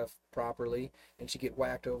letters and stuff properly, and she'd get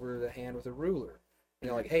whacked over the hand with a ruler. You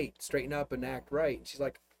know, like, hey, straighten up and act right. And she's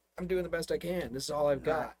like, I'm doing the best I can. This is all I've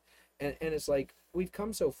got. And it's like we've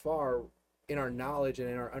come so far in our knowledge and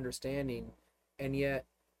in our understanding, and yet,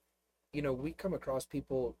 you know, we come across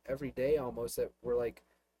people every day almost that we're like,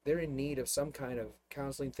 they're in need of some kind of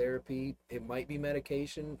counseling therapy. It might be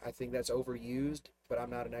medication. I think that's overused, but I'm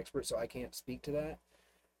not an expert, so I can't speak to that.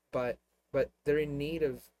 But they're in need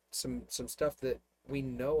of some stuff that we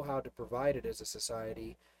know how to provide it as a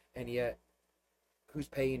society, and yet who's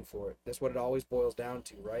paying for it? That's what it always boils down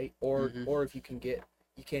to, right? Or if you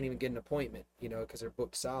can't even get an appointment, you know, because they're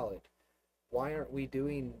booked solid. Why aren't we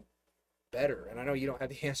doing better? And I know you don't have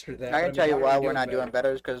the answer to that. I but can tell you why why aren't we we're not better? doing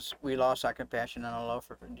better is because we lost our compassion and our love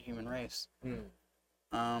for the human race.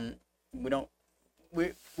 Um, we don't.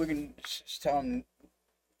 We can tell them,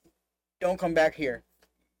 don't come back here,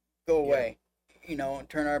 go away. You know,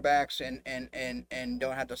 turn our backs and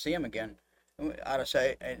don't have to see them again, out of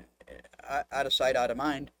sight and out of sight, out of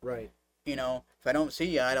mind. Right. You know, if I don't see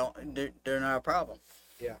you, I don't. They're not a problem.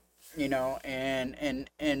 Yeah. You know,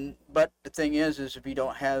 but the thing is if you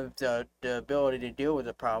don't have the ability to deal with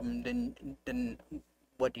the problem, then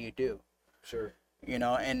what do you do? Sure. You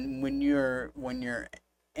know, and when you're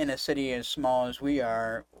in a city as small as we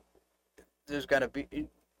are, there's got to be,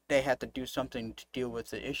 they have to do something to deal with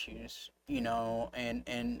the issues. You know,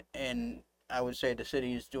 and I would say the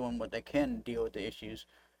city is doing what they can to deal with the issues.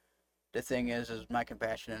 The thing is my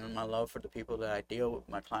compassion and my love for the people that I deal with,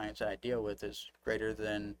 my clients that I deal with, is greater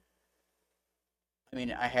than. I mean,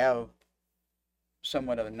 I have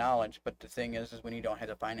somewhat of the knowledge, but the thing is when you don't have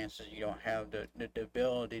the finances, you don't have the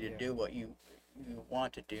ability to do what you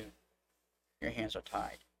want to do. Your hands are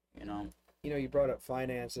tied. You know. You know, you brought up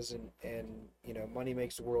finances and you know, money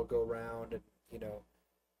makes the world go round, and you know,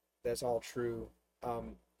 that's all true.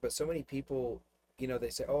 But so many people, you know, they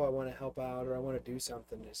say, "Oh, I want to help out or I want to do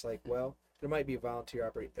something." It's like, well, there might be a volunteer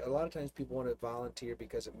operate. A lot of times people want to volunteer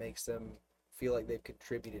because it makes them feel like they've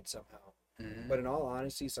contributed somehow. But in all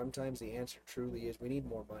honesty, sometimes the answer truly is we need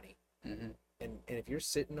more money. And if you're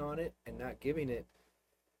sitting on it and not giving it,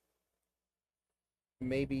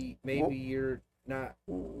 maybe you're not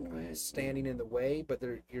standing in the way, but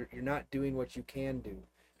you're not doing what you can do.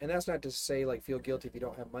 And that's not to say like feel guilty if you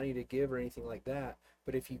don't have money to give or anything like that.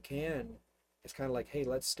 But if you can, it's kind of like, hey,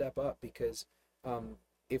 let's step up, because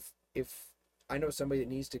if I know somebody that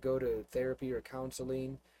needs to go to therapy or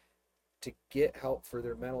counseling to get help for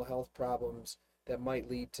their mental health problems that might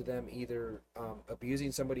lead to them either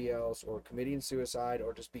abusing somebody else or committing suicide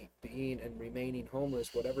or just being and remaining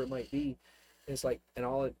homeless, whatever it might be. It's like, and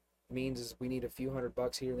all it means is we need a few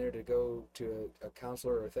 $100 here and there to go to a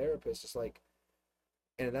counselor or a therapist. It's like,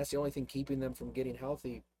 and that's the only thing keeping them from getting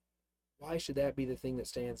healthy. Why should that be the thing that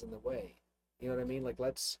stands in the way? You know what I mean? Like,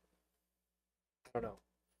 I don't know.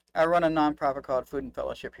 I run a nonprofit called Food and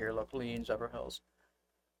Fellowship here locally in Zephyr Hills.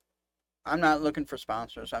 I'm not looking for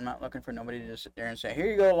sponsors. I'm not looking for nobody to sit there and say, "Here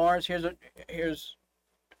you go, Lawrence. Here's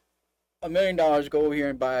 $1 million. Go over here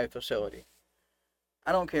and buy a facility."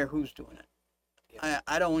 I don't care who's doing it. Yeah.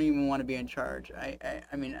 I don't even want to be in charge.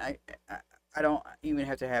 I mean, I don't even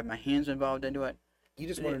have to have my hands involved into it. You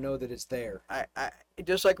just want to know that it's there. I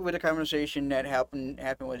just like with the conversation that happened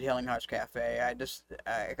with Healing Hearts Cafe.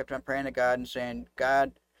 I kept on praying to God and saying,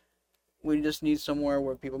 God, we just need somewhere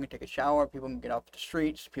where people can take a shower, people can get off the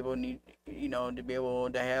streets, people need, to be able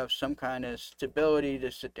to have some kind of stability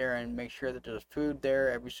to sit there and make sure that there's food there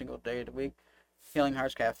every single day of the week. Healing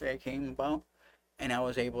Hearts Cafe came about, and I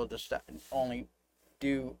was able to only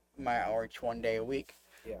do my outreach 1 day a week.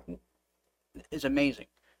 Yeah. It's amazing.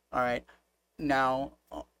 All right. Now,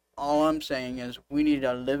 all I'm saying is we need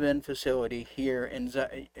a live-in facility here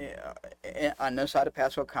on this side of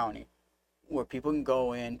Pasco County where people can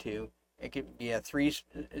go into. It could be a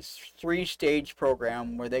three-stage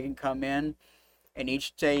program where they can come in, and each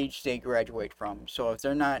stage they graduate from. So if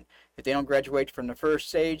they don't graduate from the first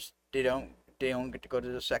stage, they don't get to go to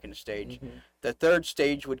the second stage. Mm-hmm. The third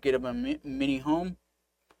stage would get them a mini home.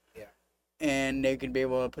 Yeah. And they could be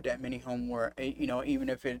able to put that mini home where, even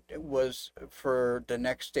if it was for the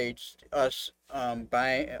next stage, us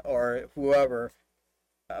buying, or whoever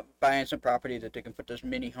buying some property that they can put this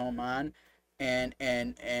mini home on, and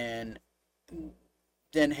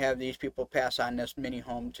then have these people pass on this mini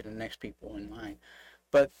home to the next people in line.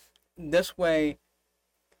 But this way,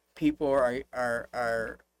 people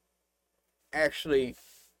are actually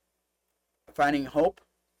finding hope.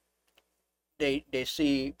 They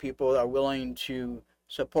see people are willing to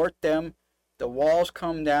support them. The walls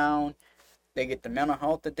come down. They get the mental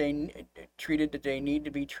health that they need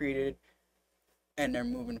to be treated, and they're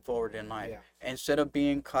moving forward in life. Yeah. Instead of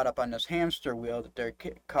being caught up on this hamster wheel that they're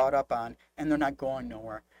caught up on, and they're not going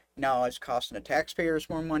nowhere. Now it's costing the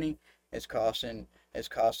taxpayers more money. It's costing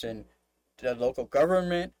the local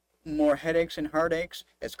government more headaches and heartaches.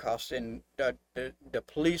 It's costing the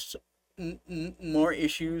police more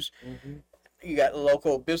issues. Mm-hmm. You got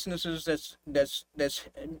local businesses that's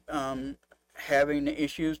having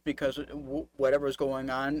issues because of whatever's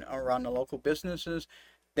going on around the local businesses.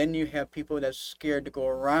 Then you have people that's scared to go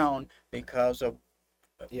around because of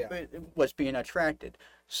what's being attracted.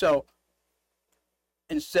 So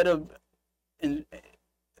instead of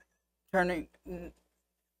turning,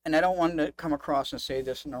 and I don't want to come across and say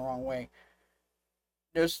this in the wrong way,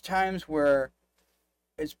 there's times where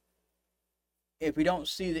if we don't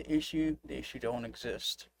see the issue don't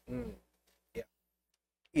exist. Mm.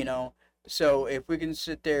 Yeah. So if we can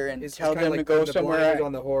sit there and It's tell kinda them like to go the somewhere, blinders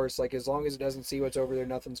on the horse. Like, as long as it doesn't see what's over there,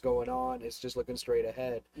 nothing's going on. It's just looking straight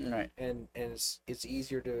ahead. right? And it's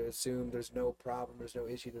easier to assume there's no problem, there's no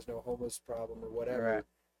issue, there's no homeless problem or whatever. Right.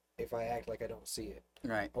 If I act like I don't see it.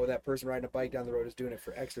 Right. Oh, that person riding a bike down the road is doing it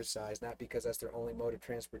for exercise, not because that's their only mode of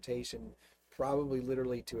transportation. Probably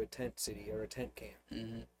literally to a tent city or a tent camp.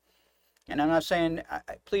 Mm-hmm. And I'm not saying,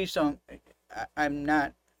 please don't. I'm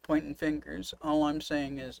not pointing fingers. All I'm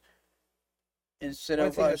saying is, instead I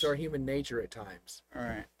of think us, that's our human nature at times. all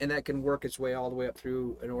right, And that can work its way all the way up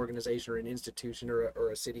through an organization or an institution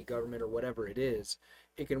or a city government or whatever it is.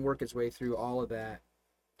 It can work its way through all of that.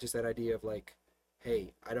 Just that idea of like,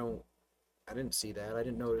 hey, I didn't see that. I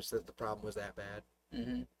didn't notice that the problem was that bad.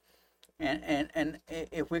 mm-hmm. And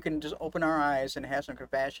if we can just open our eyes and have some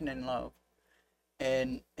compassion and love,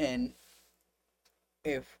 and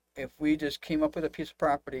if we just came up with a piece of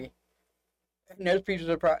property, and those pieces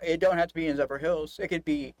of property, it don't have to be in Zephyr Hills. It could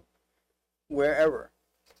be wherever,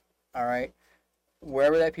 all right,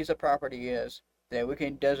 wherever that piece of property is that we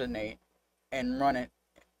can designate and run it,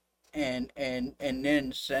 and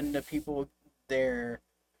then send the people there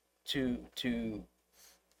to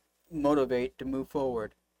motivate to move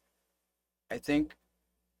forward. I think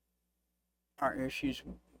our issues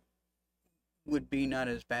would be not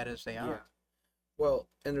as bad as they are. Yeah. Well,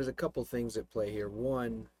 and there's a couple things at play here.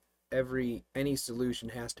 One, any solution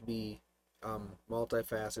has to be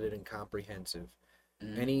multifaceted and comprehensive.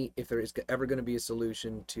 Mm-hmm. If there is ever going to be a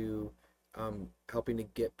solution to helping to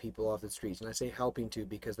get people off the streets, and I say helping to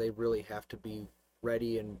because they really have to be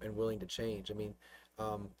ready and willing to change. I mean,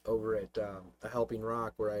 over at a Helping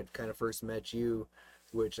Rock, where I kind of first met you,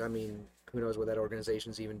 which, I mean, who knows what that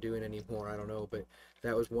organization's even doing anymore, I don't know, but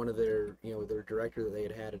that was one of their director that they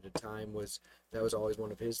had at the time, that was always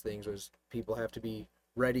one of his things, was people have to be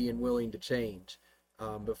ready and willing to change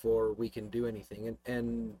before we can do anything.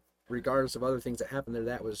 And regardless of other things that happened there,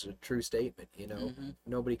 that was a true statement. Mm-hmm.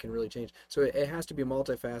 Nobody can really change. So it has to be a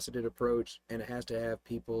multifaceted approach, and it has to have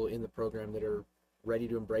people in the program that are ready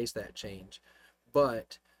to embrace that change.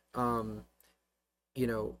 But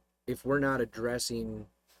if we're not addressing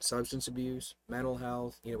substance abuse, mental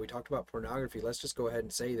health, we talked about pornography. Let's just go ahead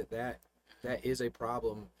and say that is a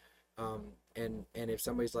problem. And if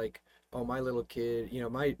somebody's like, oh, my little kid,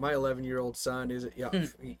 my 11-year-old son is,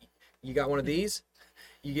 you got one of these?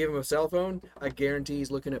 You give him a cell phone, I guarantee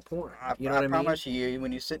he's looking at porn. I, You know I what I mean? promise you,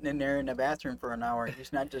 when he's sitting in there in the bathroom for an hour,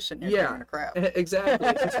 he's not just sitting there Yeah, taking a crap. exactly.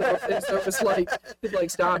 And so it's like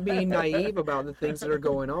stop being naive about the things that are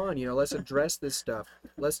going on. Let's address this stuff.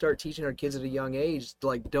 Let's start teaching our kids at a young age,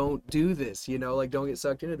 like, don't do this. Like, don't get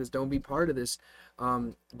sucked into this. Don't be part of this.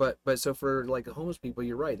 But so for like the homeless people,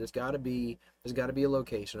 you're right. There's got to be a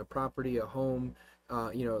location, a property, a home,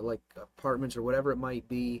 like apartments or whatever it might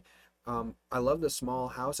be. I love the small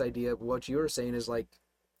house idea. What you were saying is like,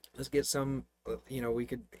 let's get some, we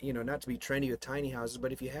could, not to be trendy with tiny houses,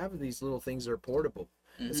 but if you have these little things that are portable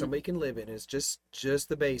that somebody can live in, it's just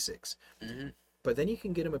the basics. But then you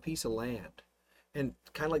can get them a piece of land, and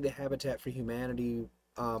kind of like the Habitat for Humanity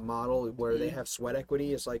model where they have sweat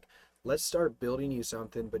equity. It's like, let's start building you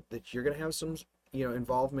something, but that you're gonna have some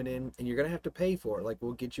involvement in, and you're gonna have to pay for it. Like,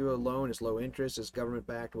 we'll get you a loan, it's low interest, it's government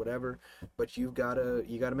backed, whatever, but you gotta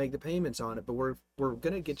make the payments on it. But we're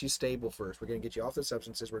gonna get you stable first. We're gonna get you off the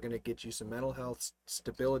substances. We're gonna get you some mental health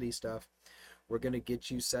stability stuff. We're going to get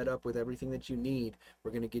you set up with everything that you need.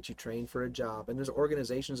 We're going to get you trained for a job. And there's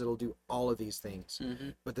organizations that'll do all of these things.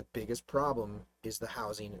 But the biggest problem is the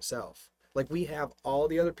housing itself. Like, we have all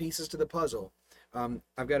the other pieces to the puzzle.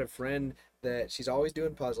 I've got a friend that she's always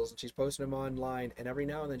doing puzzles, and she's posting them online. And every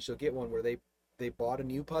now and then she'll get one where they bought a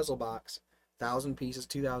new puzzle box, 1,000 pieces,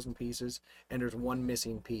 2,000 pieces, and there's one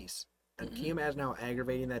missing piece. And can you imagine how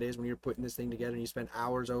aggravating that is when you're putting this thing together and you spend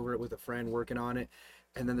hours over it with a friend working on it,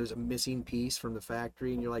 and then there's a missing piece from the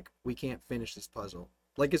factory, and you're like, we can't finish this puzzle.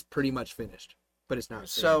 Like, it's pretty much finished, but it's not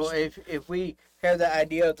finished. So if we have the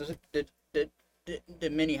idea of the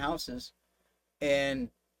mini houses, and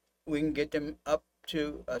we can get them up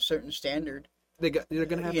to a certain standard, they're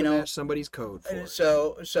gonna have to match somebody's code for it.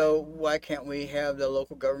 So why can't we have the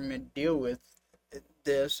local government deal with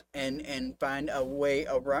this and find a way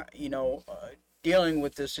around, dealing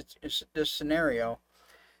with this scenario?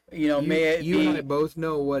 You be, and I both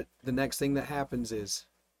know what the next thing that happens is.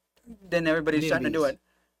 Then everybody's starting to do it.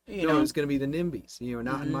 It's going to be the NIMBYs.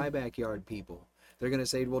 Not in my backyard people. They're going to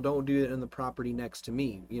say, well, don't do it on the property next to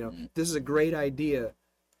me. This is a great idea.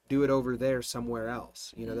 Do it over there somewhere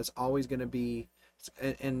else. That's always going to be.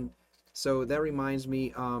 And so that reminds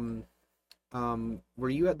me, were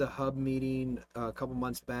you at the hub meeting a couple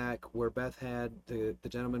months back where Beth had the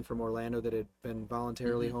gentleman from Orlando that had been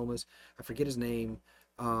voluntarily homeless? I forget his name.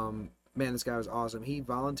 Man, this guy was awesome. He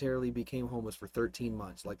voluntarily became homeless for 13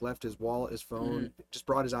 months. Like, left his wallet, his phone, just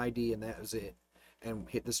brought his ID, and that was it, and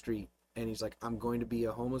hit the street. And he's like, I'm going to be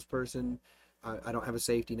a homeless person. I don't have a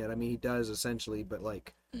safety net. I mean, he does essentially, but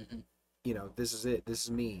like, this is it. This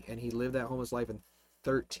is me. And he lived that homeless life in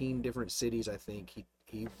 13 different cities, I think.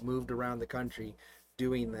 He moved around the country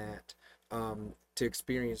doing that, to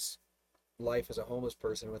experience life as a homeless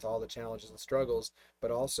person with all the challenges and struggles,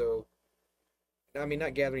 but also, I mean,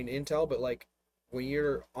 not gathering intel, but like, when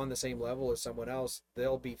you're on the same level as someone else,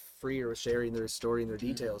 they'll be freer with sharing their story and their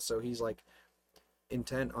details. So he's like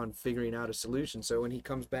intent on figuring out a solution. So when he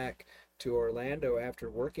comes back to Orlando after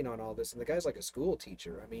working on all this, and the guy's like a school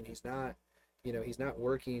teacher. I mean, he's not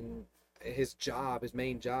working. His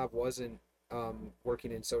main job wasn't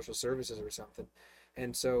working in social services or something.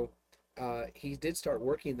 And so he did start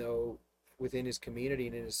working though within his community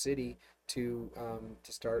and in his city to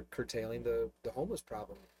start curtailing the homeless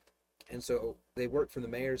problem. And so they worked from the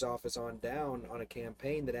mayor's office on down on a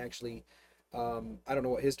campaign that actually, I don't know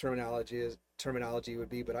what his terminology would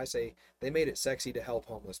be, but I say they made it sexy to help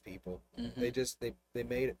homeless people.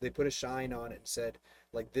 They put a shine on it and said,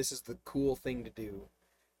 like, this is the cool thing to do.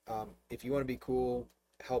 If you want to be cool,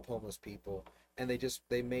 help homeless people. And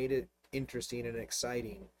they made it interesting and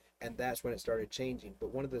exciting. And that's when it started changing.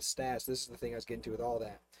 But one of the stats, this is the thing I was getting to with all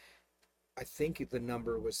that, I think the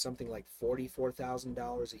number was something like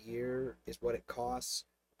 $44,000 a year is what it costs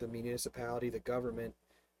the municipality, the government,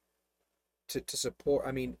 to support.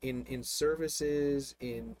 I mean, in services,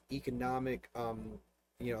 in economic,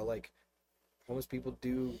 like, homeless people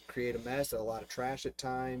do create a mess, a lot of trash at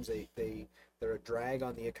times. They're a drag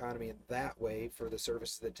on the economy in that way for the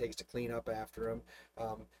services that it takes to clean up after them.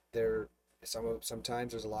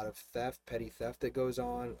 Sometimes there's a lot of theft, petty theft that goes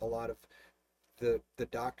on. A lot of the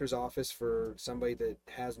doctor's office for somebody that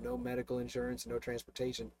has no medical insurance and no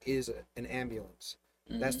transportation is an ambulance.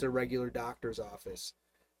 That's their regular doctor's office.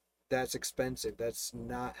 That's expensive. That's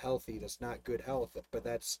not healthy. That's not good health. But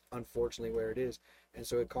that's unfortunately where it is. And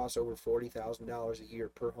so it costs over $40,000 a year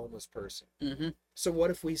per homeless person. So what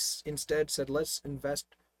if we instead said, let's invest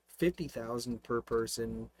 $50,000 per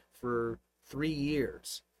person for 3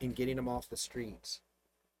 years in getting them off the streets?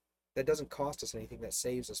 That doesn't cost us anything. That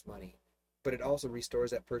saves us money. but it also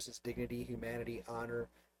restores that person's dignity, humanity, honor,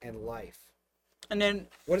 and life. And then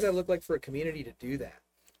What does that look like for a community to do that?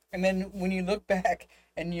 and then when you look back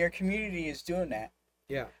and your community is doing that,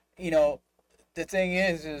 Yeah. you know, the thing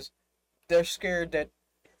is they're scared that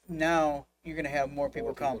now you're gonna have more people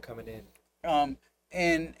More come. coming in.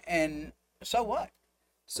 And so what?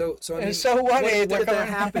 So I mean, And so what if what they're if that coming-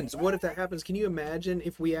 happens? What if that happens? Can you imagine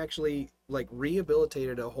if we actually like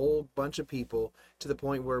rehabilitated a whole bunch of people to the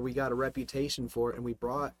point where we got a reputation for it, and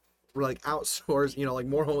we're like outsourced, like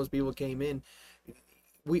more homeless people came in.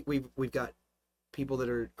 We've got people that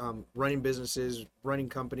are running businesses, running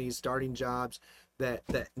companies, starting jobs that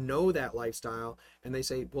know that lifestyle, and they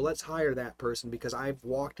say, well, let's hire that person because I've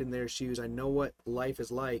walked in their shoes. I know what life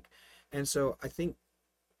is like. And so I think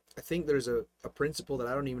there's a principle that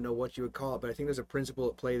I don't even know what you would call it, but I think there's a principle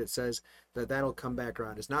at play that says that'll come back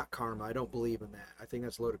around. It's not karma. I don't believe in that. I think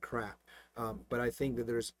that's a load of crap. But I think that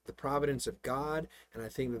there's the providence of God, and I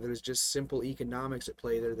think that there's just simple economics at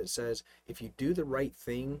play there that says if you do the right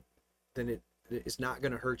thing, then it's not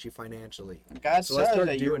going to hurt you financially. God So let's says start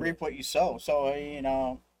that you doing reap it. what you sow. So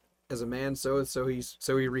As a man soweth, so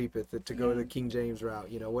he reapeth. To go the King James route,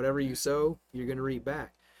 whatever you sow, you're going to reap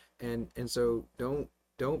back. And so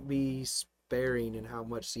don't be sparing in how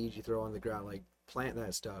much seed you throw on the ground. Like plant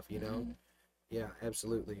that stuff, Mhm. Yeah,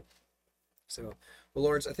 absolutely. So, well,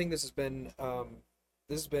 Lawrence, I think this has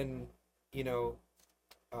been you know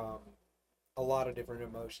um, a lot of different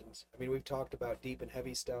emotions. I mean, we've talked about deep and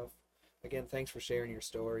heavy stuff. Again, thanks for sharing your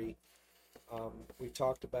story. We've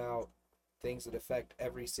talked about things that affect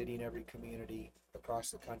every city and every community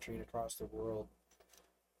across the country and across the world.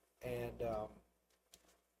 And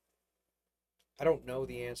I don't know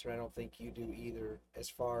the answer. I don't think you do either, as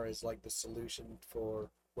far as like the solution for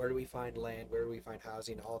where do we find land, where do we find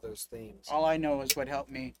housing, all those things. all I know is what helped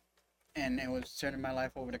me, and it was turning my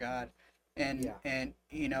life over to God. And Yeah. and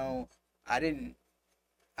I didn't.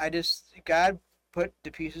 I just God put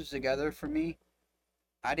the pieces together for me.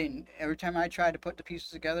 I didn't. Every time I tried to put the pieces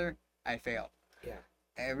together, I failed. Yeah.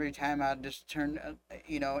 Every time I just turned,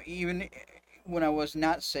 even when I was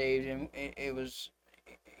not saved, and it was,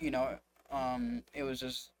 it was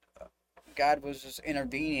just God was just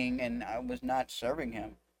intervening, and I was not serving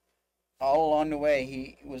Him. All along the way,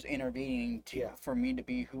 He was intervening Yeah. for me to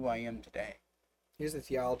be who I am today. Here's the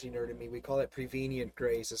theology nerd in me. We call it prevenient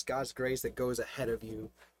grace. It's God's grace that goes ahead of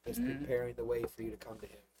you, that's Mhm. preparing the way for you to come to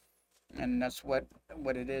Him. And that's what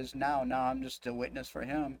it is now. Now I'm just a witness for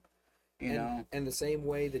Him. And the same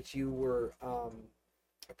way that you were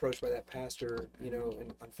approached by that pastor,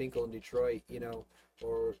 on Finkel in Detroit,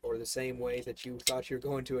 or the same way that you thought you were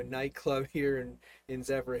going to a nightclub here in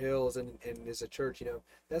Zephyr Hills and is a church,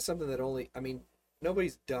 that's something that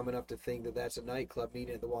nobody's dumb enough to think that that's a nightclub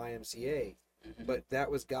meeting at the YMCA. Mhm. But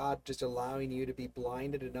that was God just allowing you to be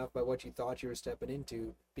blinded enough by what you thought you were stepping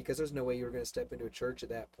into, because there's no way you were going to step into a church at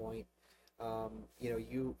that point.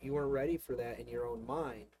 You weren't ready for that in your own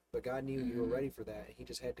mind, but God knew you were Mhm. ready for that, and He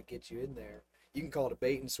just had to get you in there. You can call it a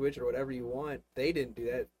bait and switch or whatever you want. They didn't do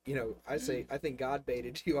that. I think God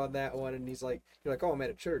baited you on that one, and you're like, oh, I'm at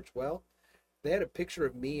a church. Well, they had a picture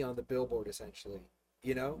of me on the billboard essentially.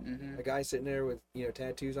 Mhm. A guy sitting there with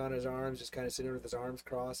tattoos on his arms, just kind of sitting there with his arms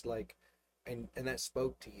crossed, like, and that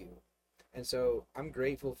spoke to you. And so I'm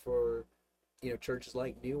grateful for churches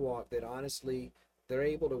like New Walk that honestly they're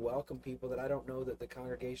able to welcome people that I don't know that the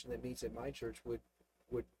congregation that meets at my church would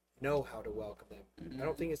know how to welcome them. I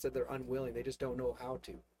don't Mhm. think it's that they're unwilling, they just don't know how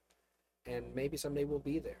to. And maybe someday we'll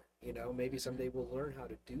be there, maybe someday we'll learn how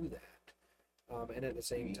to do that. And at the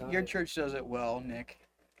same time, Your church does it well, Nick.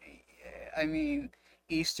 I mean,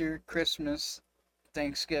 Easter, Christmas,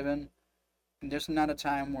 Thanksgiving. There's not a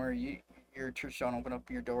time where your church don't open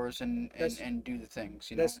up your doors That's- and do the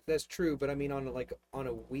things. You know. that's true, but I mean on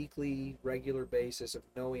a weekly regular basis of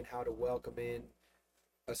knowing how to welcome in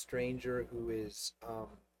a stranger who is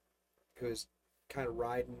kind of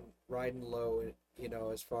riding low,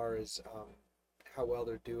 as far as how well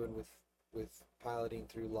they're doing with piloting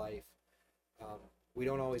through life. Um, we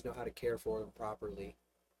don't always know how to care for them properly,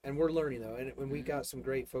 and we're learning though. And when we got some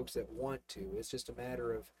great folks that want to, it's just a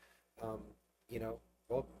matter of, um,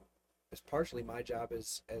 well, it's partially my job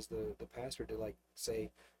as the pastor to like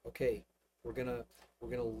say, okay, we're gonna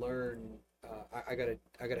learn. I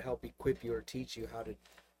gotta help equip you or teach you how to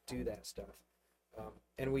do that stuff.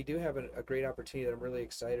 And we do have a great opportunity that I'm really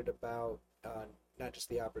excited about. Not just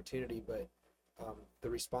the opportunity, but the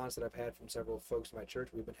response that I've had from several folks in my church.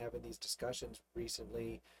 We've been having these discussions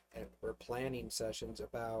recently, and we're planning sessions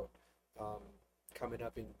about coming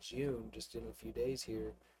up in June, just in a few days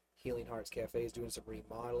Healing Hearts Cafe is doing some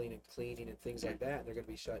remodeling and cleaning and things like that, and they're going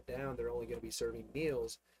to be shut down. They're only going to be serving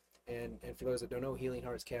meals. And for those that don't know, Healing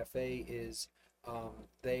Hearts Cafe is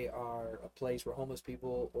they are a place where homeless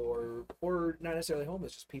people, or not necessarily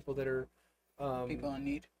homeless, just people that are People in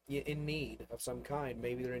need. in need of some kind.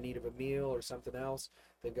 Maybe they're in need of a meal or something else.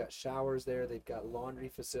 They've got showers there. They've got laundry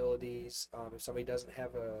facilities. If somebody doesn't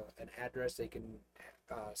have an address, they can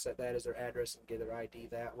set that as their address and get their ID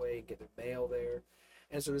that way and get their mail there.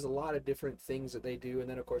 And so there's a lot of different things that they do. And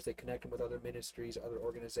then, of course, they connect them with other ministries, other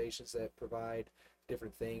organizations that provide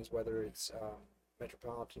different things, whether it's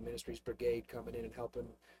Metropolitan Ministries Brigade coming in and helping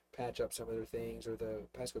patch up some of their things, or the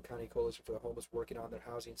Pasco County Coalition for the Homeless working on their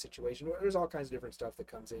housing situation. There's all kinds of different stuff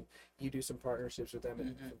that comes in. You do some partnerships with them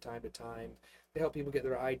from time to time. They help people get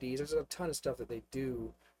their IDs. There's a ton of stuff that they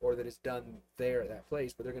do or that is done there at that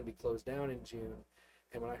place, but they're going to be closed down in June.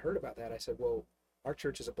 And when I heard about that, I said, well, our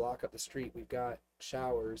church is a block up the street. We've got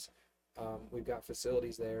showers. We've got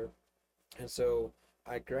facilities there. And so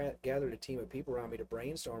I gathered a team of people around me to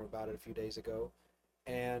brainstorm about it a few days ago.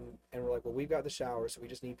 And we're like, well, we've got the showers, so we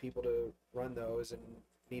just need people to run those and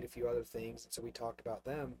need a few other things. And so we talked about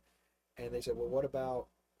them. And they said, well, what about,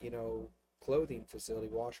 clothing facility,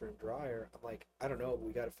 washer and dryer? I'm like, I don't know, but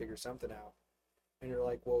we got to figure something out. And you're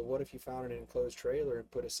like, well, what if you found an enclosed trailer and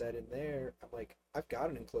put a set in there? I'm like, I've got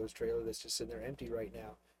an enclosed trailer that's just sitting there empty right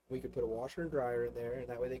now. We could put a washer and dryer in there, and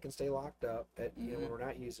that way they can stay locked up at, when we're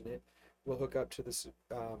not using it. We'll hook up to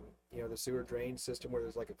the sewer drain system where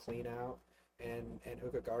there's like a clean out, and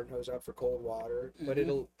hook a garden hose up for cold water. But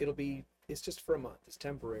it's just for a month. It's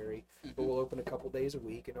temporary, but we'll open a couple days a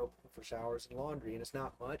week and open for showers and laundry. And it's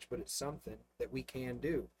not much, but it's something that we can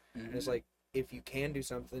do. And it's like, if you can do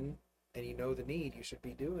something and you know the need, you should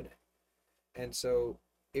be doing it. And so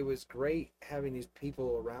it was great having these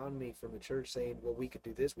people around me from the church saying, well, we could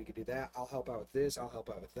do this, we could do that. I'll help out with this, I'll help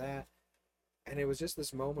out with that. And it was just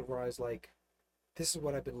this moment where I was like, this is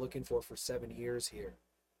what I've been looking for 7 years here.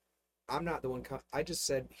 I'm not the one. I just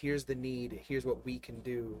said, here's the need. Here's what we can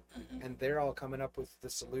do. And they're all coming up with the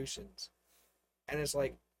solutions. And it's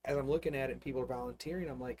like, as I'm looking at it and people are volunteering,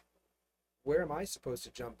 I'm like, where am I supposed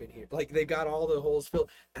to jump in here? Like, they've got all the holes filled.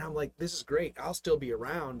 And I'm like, this is great. I'll still be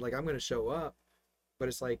around. Like, I'm going to show up. But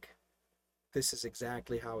it's like, this is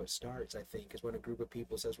exactly how it starts, I think, is when a group of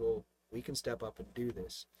people says, well, we can step up and do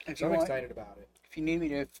this. So I'm excited about it. If you need me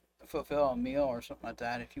to fulfill a meal or something like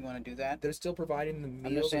that, if you want to do that, they're still providing the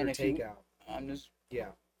meals or takeout. I'm just Yeah.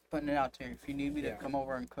 putting it out there. If you need me to Yeah. come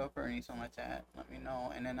over and cook or anything like that, let me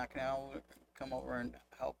know, and then I can come over and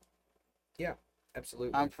help. Yeah,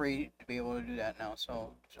 absolutely. I'm free to be able to do that now,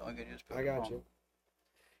 so I could just. I got you.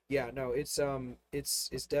 Yeah, no, it's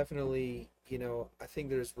definitely, I think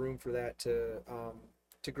there's room for that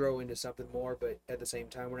to grow into something more, but at the same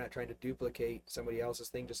time, we're not trying to duplicate somebody else's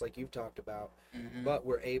thing, just like you've talked about. But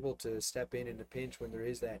we're able to step in a pinch when there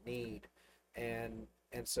is that need, and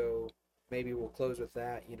so maybe we'll close with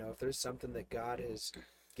that. If there's something that God has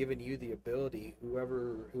given you the ability,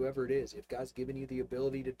 whoever it is, if God's given you the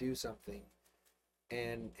ability to do something,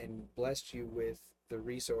 and blessed you with the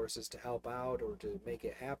resources to help out or to make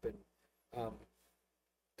it happen,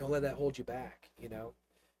 don't let that hold you back,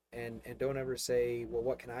 and don't ever say, well,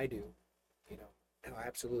 what can I do? No,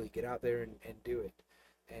 absolutely get out there and do it.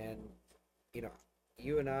 And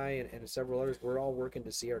you and I and several others, we're all working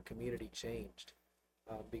to see our community changed,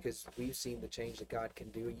 because we've seen the change that God can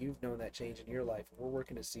do. You've known that change in your life, and we're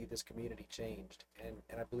working to see this community changed, and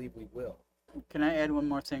I believe we will. Can I add one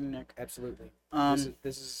more thing, Nick? Absolutely.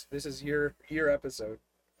 This is your episode.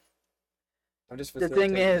 I'm just the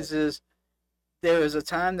thing is there was a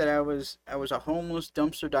time that I was a homeless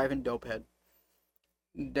dumpster diving dopehead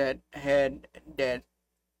that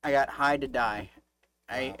I got high to die.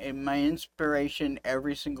 Wow. And my inspiration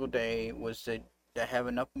every single day was to have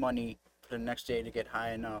enough money for the next day to get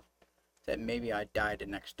high enough that maybe I died the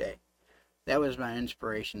next day. That was my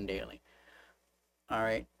inspiration daily. All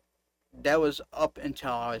right. That was up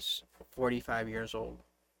until I was 45 years old.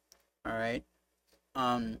 All right.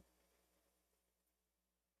 I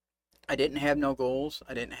didn't have no goals.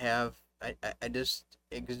 I just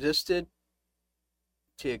existed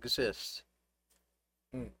to exist.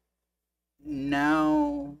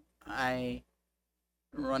 Now I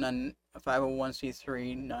run a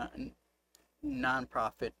 501c3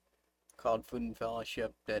 non-profit called Food and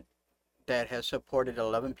Fellowship that has supported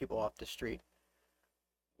 11 people off the street.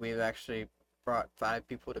 We've actually brought 5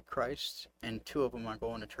 people to Christ, and 2 of them are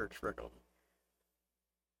going to church regularly.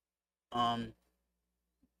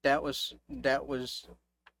 That was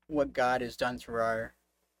what God has done through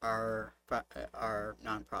our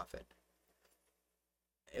nonprofit.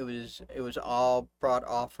 it was all brought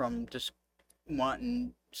off from just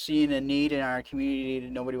seeing a need in our community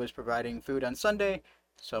that nobody was providing food on Sunday,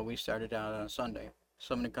 so we started out on Sunday.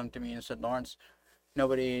 Somebody come to me and said, Lawrence,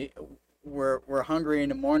 nobody, we're hungry in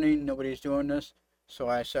the morning, nobody's doing this, so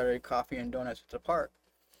I started coffee and donuts at the park.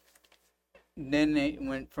 Then it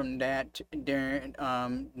went from that to during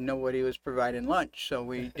nobody was providing lunch, so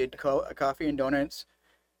we did coffee and donuts.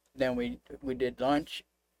 Then we did lunch,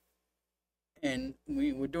 and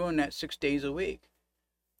we were doing that 6 days a week.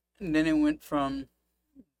 And then it went from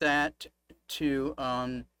that to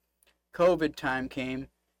COVID time came,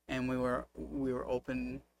 and we were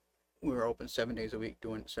open 7 days a week,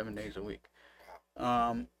 doing 7 days a week,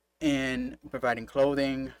 and providing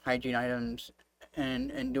clothing, hygiene items,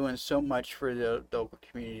 and doing so much for the local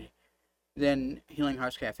community. Then Healing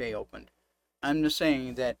Hearts Cafe opened. I'm just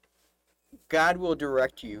saying that God will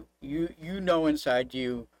direct you. You know inside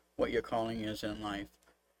you what your calling is in life.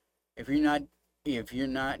 If you're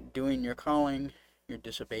not doing your calling, you're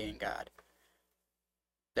disobeying God.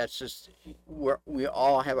 That's just we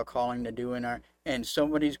all have a calling to do and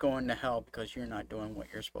somebody's going to hell because you're not doing what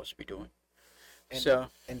you're supposed to be doing. And, So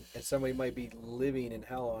and somebody might be living in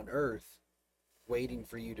hell on earth, waiting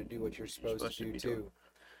for you to do what you're supposed to do too.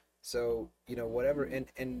 So whatever,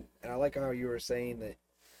 and I like how you were saying that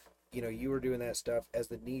you were doing that stuff as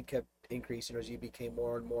the need kept increasing, as you became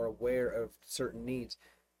more and more aware of certain needs.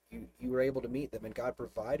 You were able to meet them, and God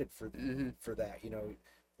provided for that.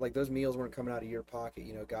 Like those meals weren't coming out of your pocket.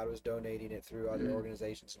 God was donating it through other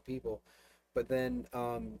organizations and people. But then,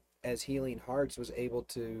 as Healing Hearts was able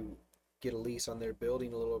to get a lease on their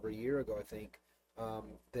building a little over a year ago, I think,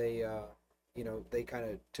 they kind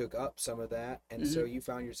of took up some of that, and so you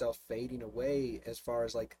found yourself fading away as far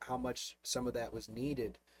as like how much some of that was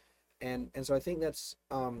needed. And so I think that's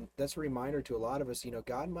a reminder to a lot of us.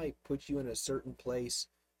 God might put you in a certain place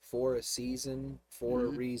for a season, for a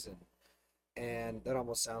reason. And that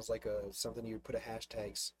almost sounds like something you would put a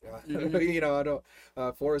hashtags. I don't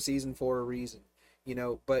for a season, for a reason.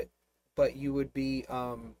 But you would be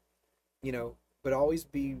but always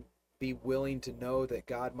be willing to know that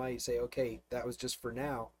God might say, okay, that was just for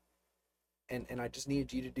now. And I just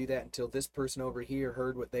needed you to do that until this person over here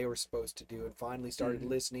heard what they were supposed to do and finally started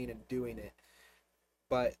listening and doing it.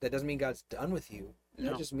 But that doesn't mean God's done with you. No.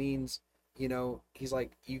 That just means, he's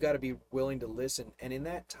like, you got to be willing to listen. And in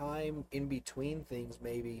that time in between things,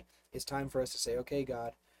 maybe it's time for us to say, okay,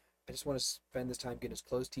 God, I just want to spend this time getting as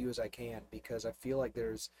close to you as I can, because I feel like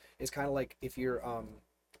it's kind of like if you're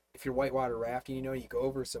whitewater rafting, you go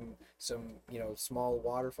over some small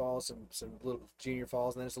waterfalls, some little junior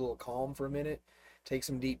falls, and then it's a little calm for a minute. Take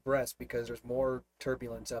some deep breaths, because there's more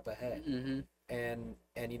turbulence up ahead. And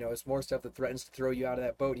it's more stuff that threatens to throw you out of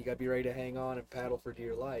that boat. You got to be ready to hang on and paddle for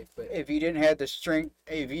dear life. But if you didn't have the strength,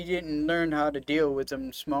 if you didn't learn how to deal with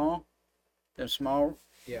them small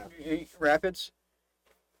yeah, rapids,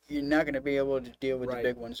 you're not going to be able to deal with the Right.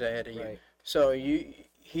 big ones ahead of you. right, So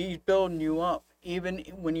he's building you up. Even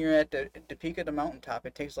when you're at the peak of the mountaintop,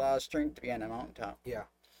 it takes a lot of strength to be on the mountaintop. yeah,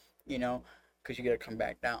 Because you got to come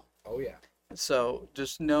back down. oh yeah, So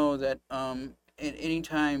just know that at any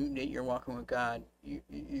time that you're walking with God, you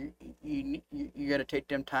got to take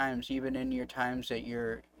them times, even in your times that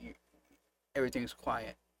everything's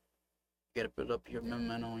quiet. You got to build up your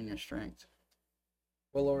momentum and your strength.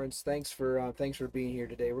 Well, Lawrence, thanks for being here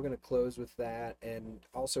today. We're going to close with that, and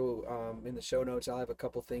also in the show notes, I'll have a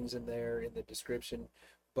couple things in there in the description.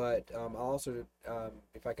 But I'll also,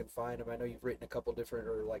 if I can find them, I know you've written a couple different,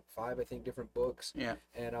 or like 5, I think, different books. Yeah.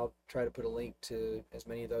 And I'll try to put a link to as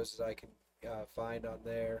many of those as I can find on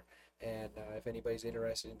there. And if anybody's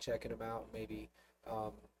interested in checking them out, maybe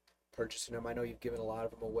purchasing them, I know you've given a lot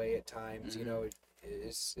of them away at times.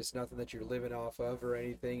 It's nothing that you're living off of or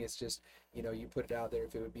anything. It's just you put it out there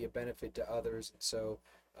if it would be a benefit to others, and so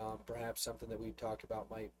perhaps something that we've talked about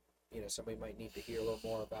might somebody might need to hear a little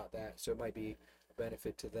more about that, so it might be a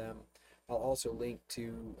benefit to them. I'll also link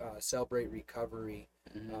to Celebrate Recovery,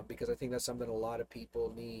 because I think that's something a lot of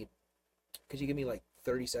people need. Could you give me like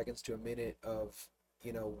 30 seconds to a minute of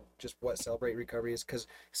just what Celebrate Recovery is? Because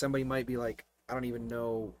somebody might be like, I don't even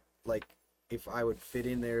know like if I would fit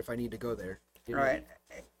in there, if I need to go there. All right.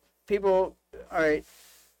 People, all right.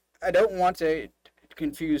 I don't want to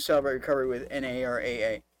confuse Celebrate Recovery with NA or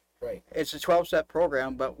AA. Right. It's a 12-step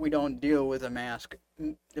program, but we don't deal with a mask.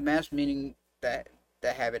 The mask meaning that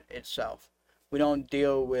the habit itself. We don't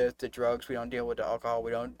deal with the drugs. We don't deal with the alcohol.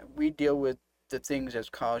 We deal with the things that's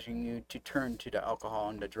causing you to turn to the alcohol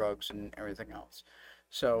and the drugs and everything else.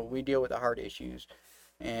 So we deal with the heart issues,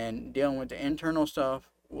 and dealing with the internal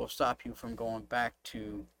stuff will stop you from going back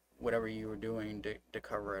to whatever you were doing to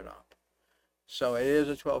cover it up. So it is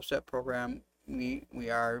a 12-step program. We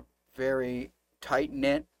are very tight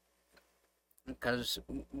knit because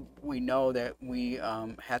we know that we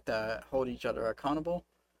have to hold each other accountable.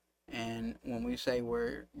 And when we say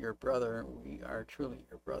we're your brother, we are truly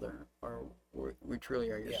your brother, or we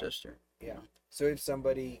truly are your Yeah. sister. Yeah. So if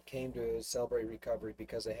somebody came to Celebrate Recovery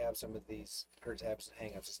because they have some of these hurts, habits, and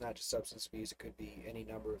hangups, it's not just substance abuse. It could be any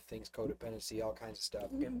number of things, codependency, all kinds of stuff.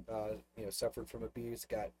 Suffered from abuse,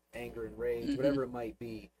 got anger and rage, whatever it might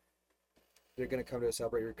be. They're going to come to a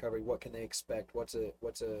Celebrate Recovery. What can they expect? What's a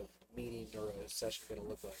meeting or a session going to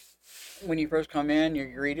look like? When you first come in,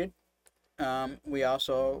 you're greeted. We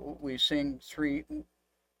sing three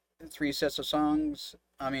sets of songs.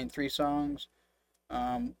 Three songs.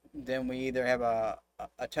 Then we either have a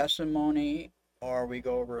testimony or we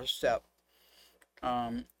go over a step.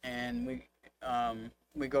 And we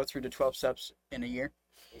go through the 12 steps in a year.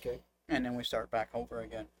 Okay. And then we start back over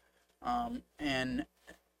again. And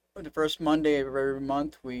the first Monday of every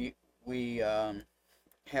month, we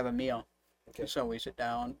have a meal. Okay. So we sit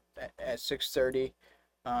down at 6:30.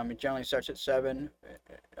 It generally starts at 7.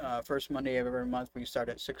 First Monday of every month, we start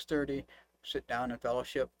at 6:30. Sit down and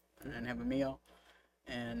fellowship and have a meal,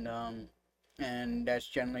 and that's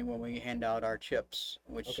generally when we hand out our chips,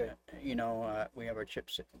 which Okay. We have our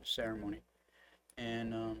chips ceremony,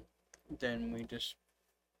 and then we just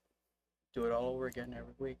do it all over again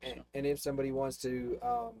every week. So. And if somebody wants to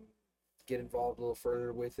get involved a little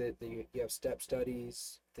further with it, you have step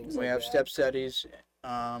studies, things like We that. have step studies,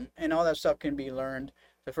 and all that stuff can be learned.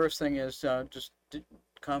 The first thing is just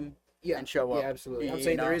come and show up. Yeah, absolutely. I'm You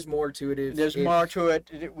saying know, there is more to it. There's more to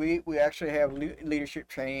it. We actually have leadership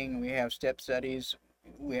training. We have step studies.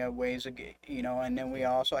 We have ways of and then we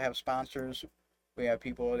also have sponsors. We have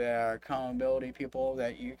people that are accountability people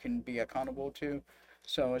that you can be accountable to.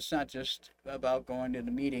 So it's not just about going to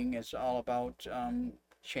the meeting. It's all about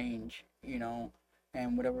change. And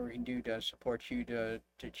whatever we can do to support you to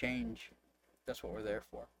change. That's what we're there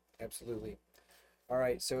for. Absolutely. All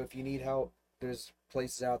right. So if you need help, there's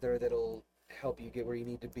places out there that'll help you get where you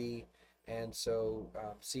need to be, and so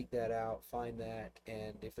seek that out, find that,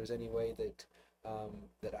 and if there's any way that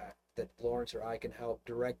that Lawrence or I can help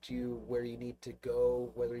direct you where you need to go,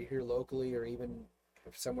 whether you're here locally or even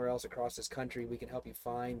somewhere else across this country, we can help you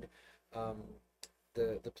find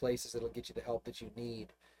the places that'll get you the help that you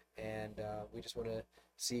need, and we just want to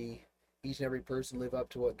see each and every person live up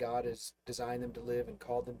to what God has designed them to live and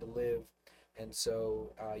called them to live. And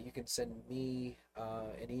so you can send me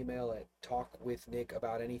an email at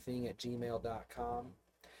talkwithnickaboutanything@gmail.com,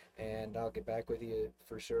 and I'll get back with you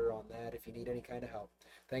for sure on that if you need any kind of help.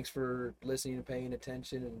 Thanks for listening and paying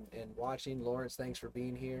attention and watching. Lawrence, thanks for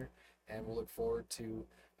being here, and we'll look forward to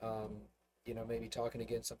maybe talking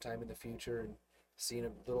again sometime in the future and seeing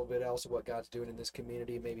a little bit else of what God's doing in this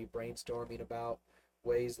community, maybe brainstorming about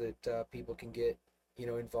ways that people can get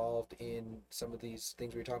involved in some of these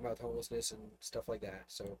things we were talking about with homelessness and stuff like that.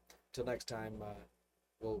 So till next time,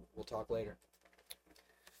 we'll talk later.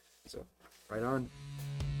 So right on.